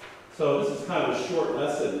 So this is kind of a short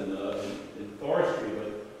lesson in forestry,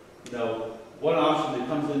 but you know, one option that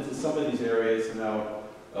comes into some of these areas, you know,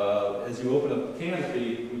 as you open up the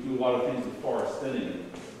canopy, we do a lot of things with forest thinning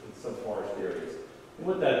in some forest areas. And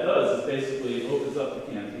what that does is basically it opens up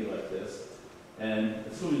the canopy like this, and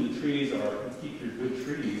assuming the trees are, keep your good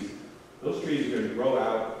trees, those trees are going to grow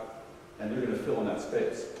out, and they're going to fill in that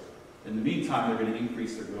space. In the meantime, they're going to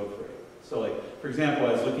increase their growth rate. So like, for example,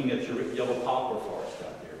 I was looking at your yellow poplar forest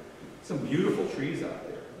out there. Some beautiful trees out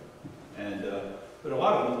there. And, but a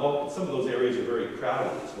lot of them, some of those areas are very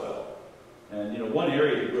crowded as well. And you know, one way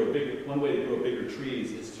to grow bigger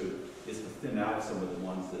trees is to thin out some of the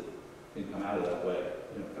ones that can come out of that way.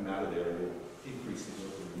 You know, come out of there and will increase the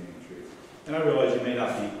growth of the remaining trees. And I realize you may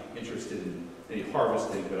not be interested in any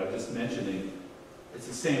harvesting, but I'm just mentioning it's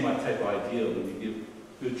the same type of idea. When you give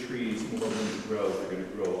good trees more room to grow, they're going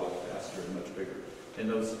to grow a lot faster and much bigger. And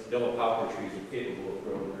those yellow poplar trees are capable of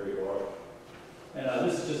growing very large. And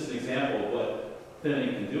this is just an example of what thinning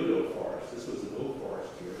can do to a forest. This was an oak forest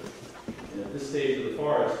here. And at this stage of the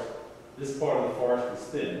forest, this part of the forest was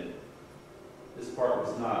thin. This part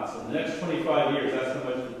was not. So in the next 25 years, that's how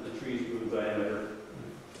much the trees grew in diameter.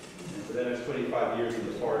 And for the next 25 years in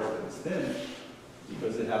the forest, it was thin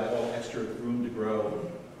because it had all extra room to grow,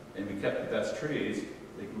 and we kept the best trees.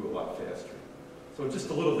 They grew a lot faster. So just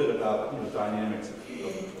a little bit about dynamics of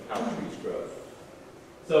how trees grow.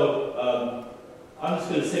 So I'm just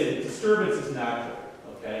going to say that disturbance is natural,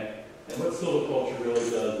 okay? And what silviculture really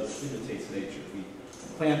does is imitates nature. We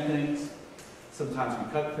plant things, sometimes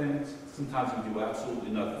we cut things, sometimes we do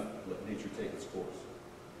absolutely nothing, let nature take its course.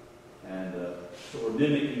 And so we're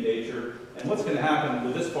mimicking nature. And what's going to happen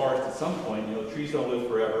with this forest at some point, trees don't live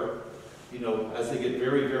forever. As they get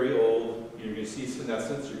very, very old, you're going to see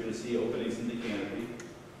senescence, you're going to see openings in the canopy.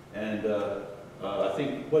 And I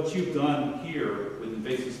think what you've done here with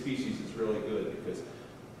invasive species is really good, because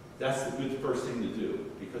that's the good first thing to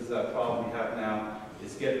do. Because that problem we have now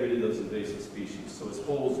is get rid of those invasive species. So as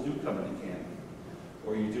holes do come in the canopy,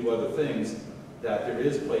 or you do other things, that there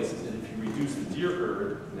is places, and if you reduce the deer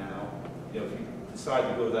herd now, if you decide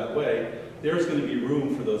to go that way, there's going to be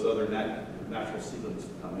room for those other natural seedlings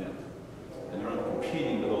to come in. And they're not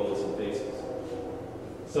competing with all those invasives.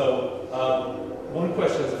 So one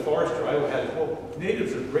question as a forester I had, well,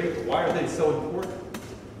 natives are great, but why are they so important?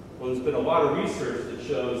 Well, there's been a lot of research that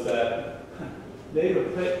shows that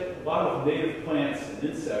a lot of native plants and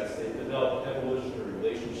insects, they develop evolutionary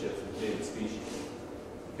relationships with native species.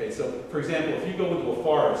 Okay, so for example, if you go into a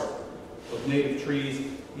forest of native trees,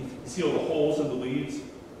 you see all the holes in the leaves,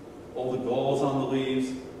 all the galls on the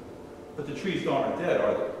leaves, but the trees aren't dead,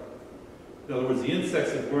 are they? In other words, the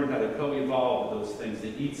insects have learned how to co-evolve with those things. They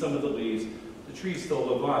eat some of the leaves. The trees still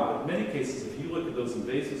live on. But in many cases, if you look at those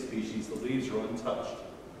invasive species, the leaves are untouched.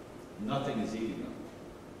 Nothing is eating them.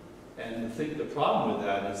 And I think the problem with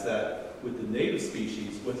that is that with the native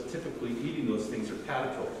species, what's typically eating those things are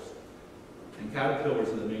caterpillars. And caterpillars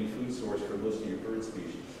are the main food source for most of your bird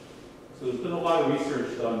species. So there's been a lot of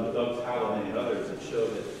research done with Doug Talon and others that show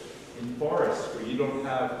that in forests where you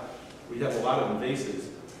have a lot of invasives,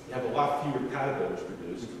 you have a lot fewer caterpillars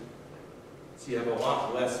produced. So you have a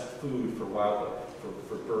lot less food for wildlife,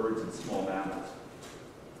 for birds and small mammals.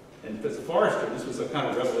 And as a forester, this was a kind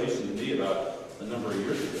of revelation to me about a number of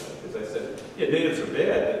years ago, because I said, yeah, natives are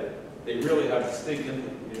bad, but they really have distinct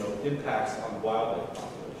impacts on wildlife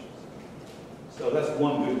populations. So that's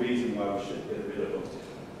one good reason why we should get rid of them.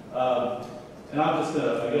 And I'm just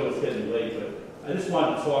gonna, I know it's getting late, but I just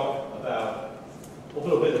wanted to talk about a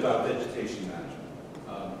little bit about vegetation management.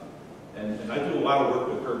 And I do a lot of work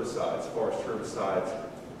with herbicides, forest herbicides,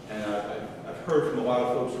 and I've heard from a lot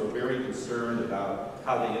of folks who are very concerned about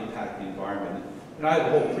how they impact the environment. And I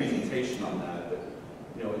have a whole presentation on that, but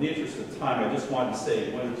in the interest of time, I just wanted to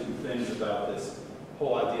say one or two things about this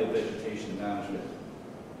whole idea of vegetation management.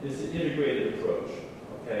 It's an integrated approach,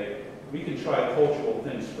 okay? We can try cultural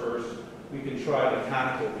things first, we can try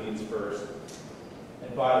mechanical means first,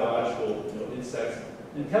 and biological, insects.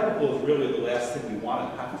 And chemical is really the last thing we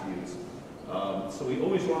want to have to use. So we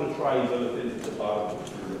always want to try these other things at the bottom of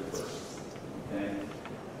the pyramid first, okay?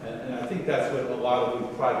 And I think that's what a lot of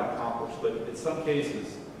we've tried to accomplish. But in some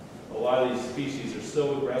cases, a lot of these species are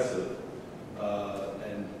so aggressive,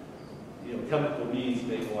 and chemical means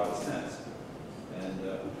make a lot of sense.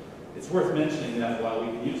 And it's worth mentioning that while we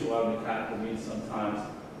can use a lot of mechanical means sometimes,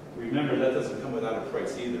 remember that doesn't come without a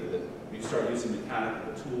price either. That when you start using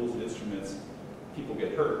mechanical tools and instruments, people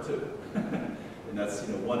get hurt too. And that's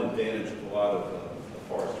one advantage of a lot of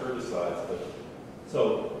forest herbicides. But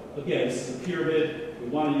so again, this is a pyramid. We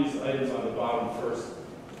want to use items on the bottom first,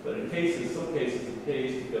 but in some cases, it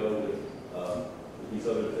pays to go with these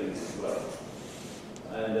other things as well.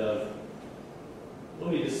 And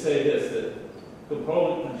let me just say this: that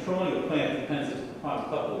controlling a plant depends upon a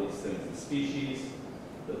couple of these things: the species,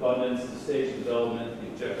 the abundance, the stage of development, the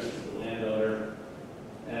objectives of the landowner,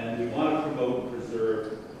 and we want to promote and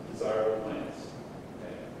preserve desirable plants.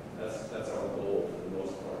 Okay? That's our goal for the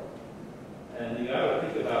most part. And you got to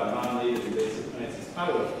think about non-native invasive plants as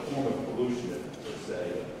kind of a form of pollution, per se.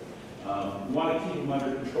 We want to keep them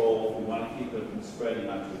under control. We want to keep them from spreading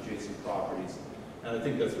onto adjacent properties. And I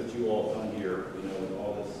think that's what you all have done here, with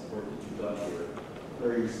all this work that you've done here,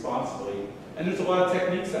 very responsibly. And there's a lot of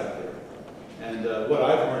techniques out there. And what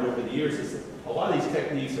I've learned over the years is that a lot of these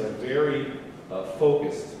techniques are very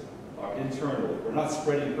focused, are internal. We're not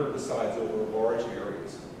spreading herbicides over large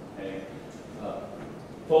areas. Okay?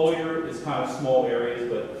 Foliar is kind of small areas,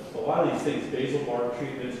 but a lot of these things, basal bark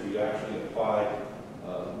treatments, where you actually apply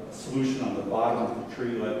a solution on the bottom of the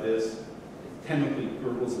tree like this, it chemically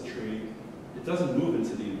girdles the tree. It doesn't move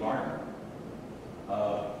into the environment.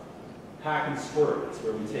 Hack and squirt, it's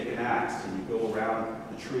where we take an axe and you go around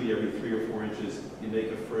the tree every 3 or 4 inches, you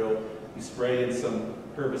make a frill, you spray in some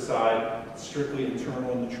herbicide, strictly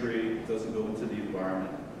internal in the tree, it doesn't go into the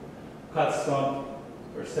environment. Cut stump,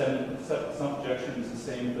 or stump injection is the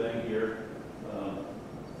same thing here.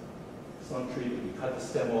 Stump treatment, we cut the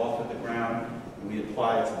stem off at the ground and we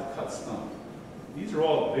apply it to the cut stump. These are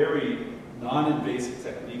all very non-invasive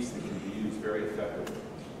techniques that can be used very effectively.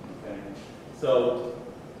 Okay? So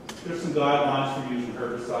there's some guidelines for using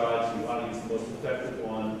herbicides. You want to use the most effective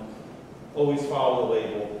one. Always follow the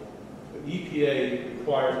label. But EPA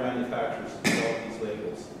requires manufacturers to develop these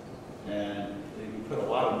labels, and they put a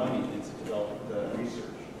lot of money into developing the research.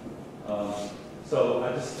 So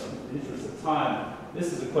I just, in the interest of time,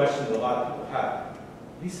 this is a question that a lot of people have.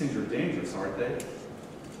 These things are dangerous, aren't they?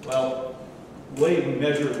 Well, the way we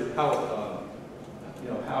measure how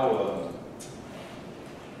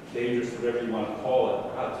dangerous, whatever you want to call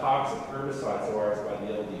it, how toxic herbicides are is by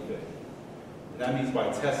the LD50. And that means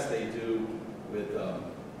by tests they do with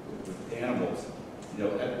animals.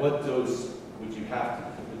 At what dose would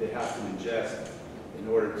they have to ingest in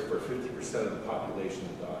order for 50% of the population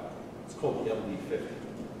to die? It's called the LD50.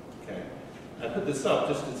 Okay. I put this up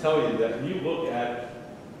just to tell you that when you look at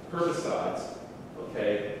herbicides,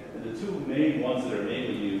 okay, and the two main ones that are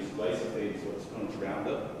mainly used, glyphosate is what's known as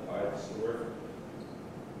Roundup, or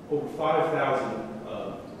over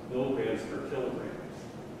 5,000 milligrams per kilogram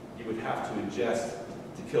you would have to ingest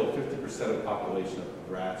to kill 50% of the population of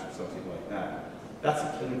rats or something like that. That's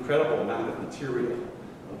an incredible amount of material,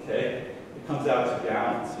 okay? It comes out to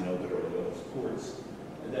gallons, literally those quarts.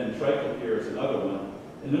 And then triclopyr is another one.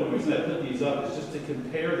 And the only reason I put these up is just to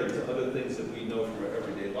compare them to other things that we know from our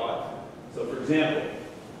everyday life. So for example,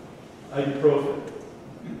 ibuprofen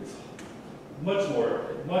is much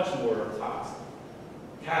more toxic.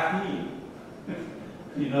 Caffeine,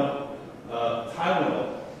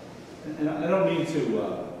 Tylenol. And I don't mean to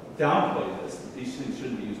downplay this. These things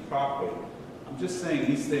shouldn't be used properly. I'm just saying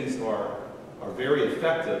these things are very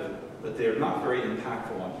effective, but they're not very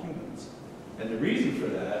impactful on humans. And the reason for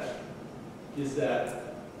that is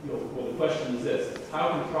that, well, the question is this: how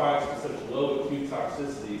can products with such low acute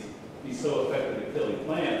toxicities be so effective at killing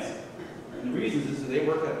plants? And the reason is that they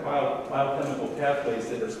work at biochemical pathways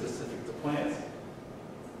that are specific to plants.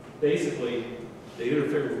 Basically, they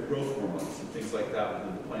interfere with growth hormones and things like that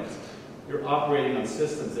within the plants. You're operating on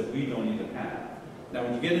systems that we don't even have. Now,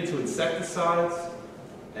 when you get into insecticides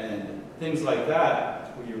and things like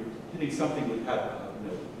that, where you're hitting something that have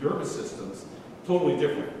nervous systems, totally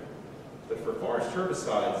different. But for forest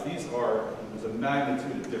herbicides, there's a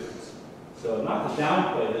magnitude of difference. So not to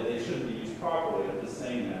downplay that they shouldn't be used properly, I'm just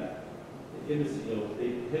saying that. They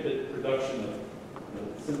inhibit production of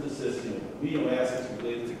synthesis, amino acids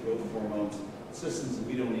related to growth hormones, systems that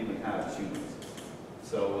we don't even have as humans.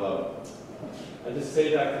 So I just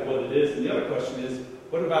say back to what it is. And the other question is,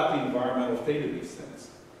 what about the environmental fate of these things?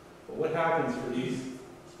 Well, what happens for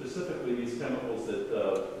specifically these chemicals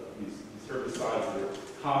these herbicides that are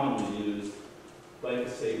commonly used,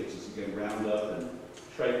 glyphosate, which is again Roundup, and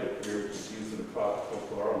triclopyr, which is used in a product called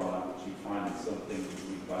chloramine, which you find in some things that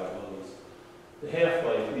we buy those. The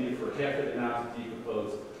half-life needed for half of an ounce to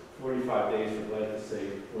decompose, 45 days for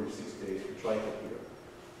glyphosate, 46 days for triclopyr.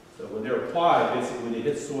 So when they're applied, basically when they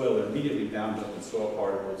hit soil, they're immediately bound up in soil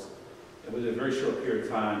particles, and within a very short period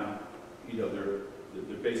of time,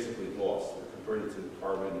 they're basically lost. They're converted to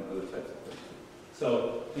carbon and other types of things.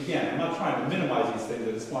 So again, I'm not trying to minimize these things.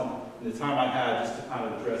 I just want, in the time I had, just to kind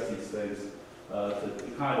of address these things,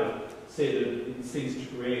 to kind of say that these things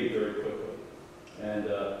degrade very quickly. And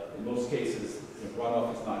in most cases,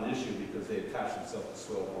 runoff is not an issue because they attach themselves to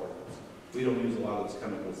soil particles. We don't use a lot of those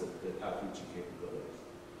chemicals that have leaching capabilities.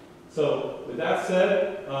 So with that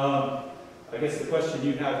said, I guess the question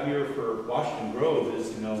you have here for Washington Grove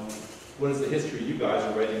is, what is the history you guys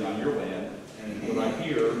are writing on your land? And what I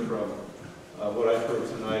hear from what I've heard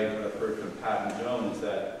tonight, what I've heard from Pat and Joan, is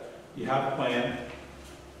that you have a plan,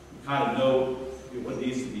 you kind of know what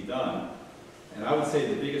needs to be done. And I would say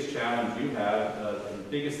the biggest challenge you have, and the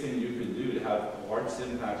biggest thing you can do to have a largest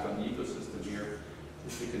impact on the ecosystem here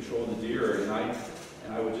is to control the deer. And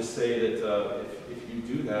I would just say that if you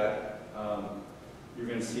do that, you're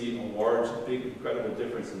going to see a large, big, incredible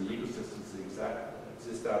difference in the ecosystems that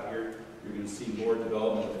exist out here. You're going to see more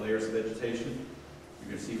development of layers of vegetation.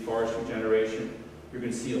 You're going to see forest regeneration. You're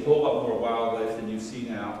going to see a whole lot more wildlife than you see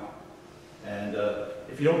now. And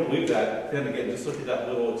if you don't believe that, then again, just look at that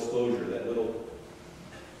little exposure, that little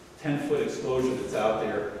 10-foot exposure that's out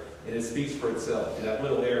there, and it speaks for itself. In that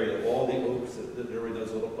little area, all the oaks that are in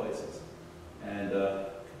those little places. And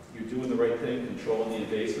you're doing the right thing, controlling the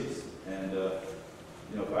invasives. And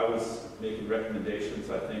if I was making recommendations,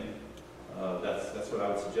 I think that's what I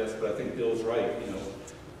would suggest. But I think Bill's right.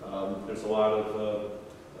 There's a lot of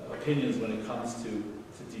opinions when it comes to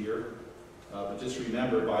deer. But just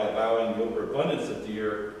remember, by allowing the overabundance of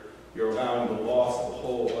deer, you're allowing the loss of a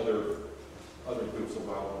whole other groups of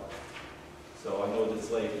wildlife. So I know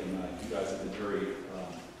it's late, and you guys have been very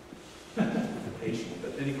patient.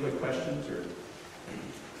 But any quick questions? Or?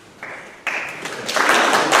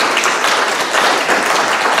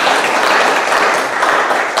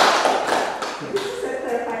 This is a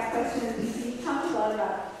clarified question. You talked a lot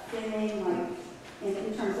about thinning, like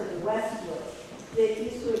in terms of the Westwood. The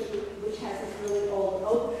Eastwood, which has this really old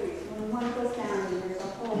oak trees, when one goes down and there's a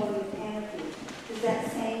hole in the canopy, does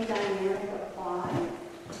that same dynamic apply?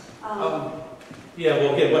 Yeah,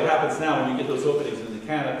 well, again, what happens now when you get those openings in the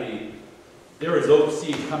canopy, there is oak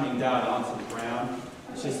seed coming down onto the ground.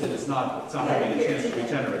 It's just that it's not having a chance to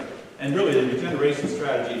regenerate. And really, the regeneration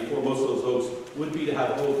strategy for most of those oaks would be to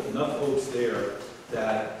have enough oaks there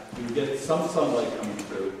that you get some sunlight coming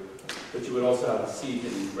through, but you would also have a seed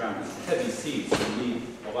hitting the ground. It's heavy seed, so you need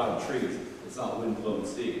a lot of trees. It's not wind-blown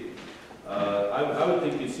seed. I would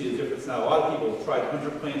think you'd see a difference now. A lot of people have tried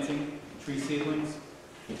underplanting tree seedlings.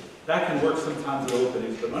 That can work sometimes at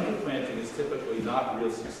openings, but underplanting is typically not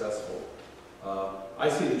real successful. I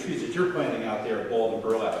see the trees that you're planting out there are bald and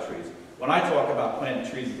burlap trees. When I talk about planting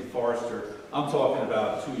trees as a forester, I'm talking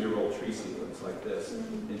about 2-year-old tree seedlings like this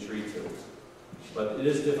in tree tubes. But it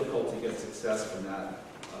is difficult to get success from that.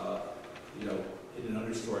 In an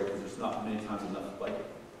understory, because there's not many times enough light.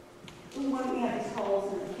 When we have these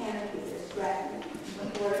holes in the canopy, there's strategy,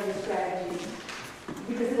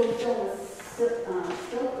 because it'll fill with silk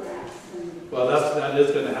grass. Well, that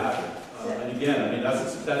is going to happen. And again,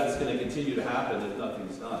 that's going to continue to happen if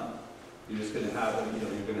nothing's done. You're just going to have,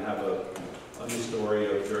 you're going to have a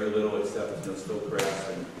understory of very little except silk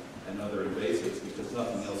grass and other invasives, because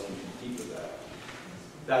nothing else can compete with that.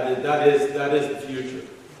 That is the future.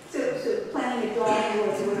 So planting a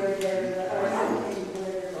dogwood where there's, or something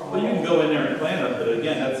where there's all. Well, you can go in there and plant them, but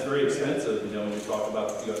again, that's very expensive, you know, when you talk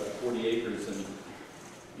about, you got 40 acres and,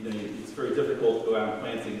 you know, it's very difficult to go out and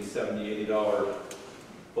planting $70, $80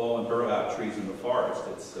 ball and burrow out trees in the forest.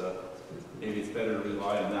 It's, maybe it's better to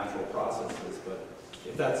rely on natural processes, but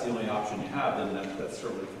if that's the only option you have, then that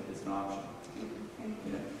certainly is an option.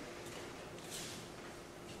 Yeah.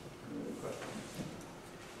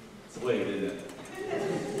 It's late, isn't it?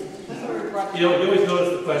 You know, you always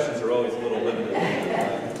notice the questions are always a little limited.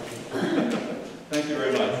 Thank you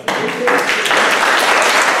very much.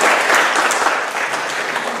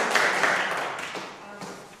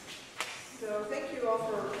 So thank you all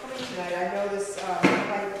for coming tonight. I know this,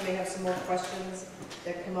 Mike may have some more questions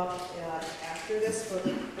that come up after this, but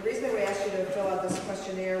the reason that we asked you to fill out this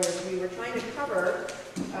questionnaire was we were trying to cover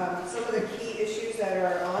some of the key issues that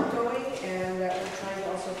are ongoing and that we're trying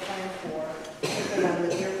to also plan for, particularly on the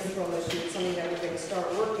deer control issue. It's something that we're going to start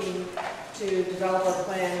working to develop our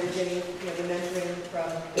plan. We're getting the mentoring from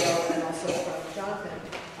Bill and also from Jonathan.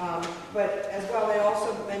 But as well, they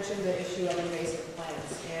also mentioned the issue of invasive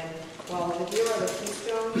plants. And while the deer are the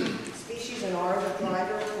keystone species and are the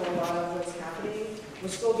driver for a lot of what's happening, we're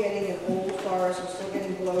still getting in old forests, we're still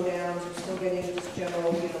getting blowdowns, we're still getting just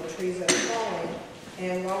general trees that are falling.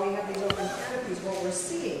 And while we have these open canopies, what we're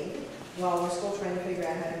seeing, while we're still trying to figure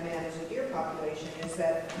out how to manage the deer population, is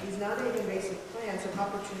that these non-native invasive plants are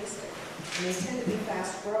opportunistic. And they tend to be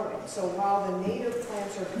fast growing. So while the native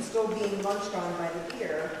plants are still being munched on by the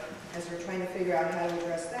deer, as we're trying to figure out how to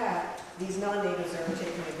address that, these non-natives are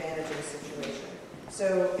taking advantage of the situation.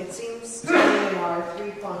 So it seems to me in our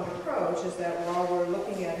three-pronged approach is that while we're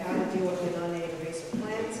looking at how to deal with the non-native invasive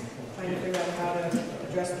plants, trying to figure out how to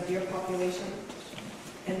address the deer population,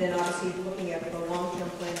 and then obviously looking at the long-term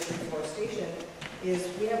plan of reforestation, is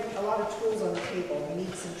we have a lot of tools on the table,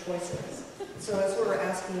 meats and choices. So that's what we're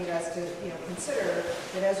asking you guys to consider,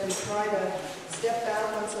 that as we try to step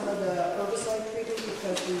back on some of the herbicide treatment,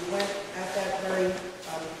 because we went at that very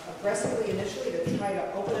aggressively initially to try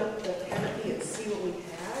to open up the canopy and see what we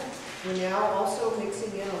had. We're now also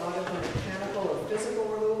mixing in a lot of the mechanical or physical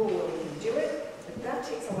removal where we can do it, but that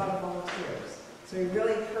takes a lot of volunteers. So we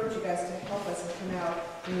really encourage you guys to help us and come out.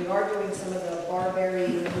 And we are doing some of the barberry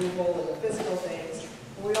removal and the physical things,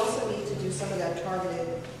 but we also need to do some of that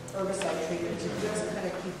targeted herbicide treatment to just kind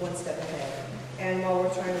of keep one step ahead. And while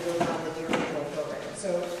we're trying to work on the deer control program.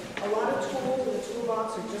 So a lot of tools in the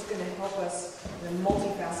toolbox are just going to help us in a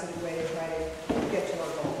multifaceted way to try to get to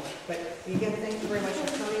our goal. But again, thank you very much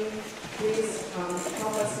for coming. Please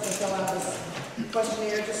help us to fill out this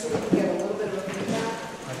questionnaire just so we can get a little bit of a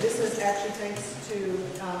feedback. This is actually thanks to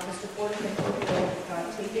Mr. Ford. Thank you for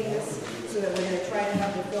taping this so that we're going to try to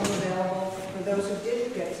have the film available for those who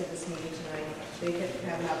didn't get to this meeting tonight. They can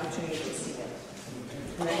have an opportunity to see it.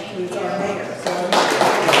 And that includes our mayor. So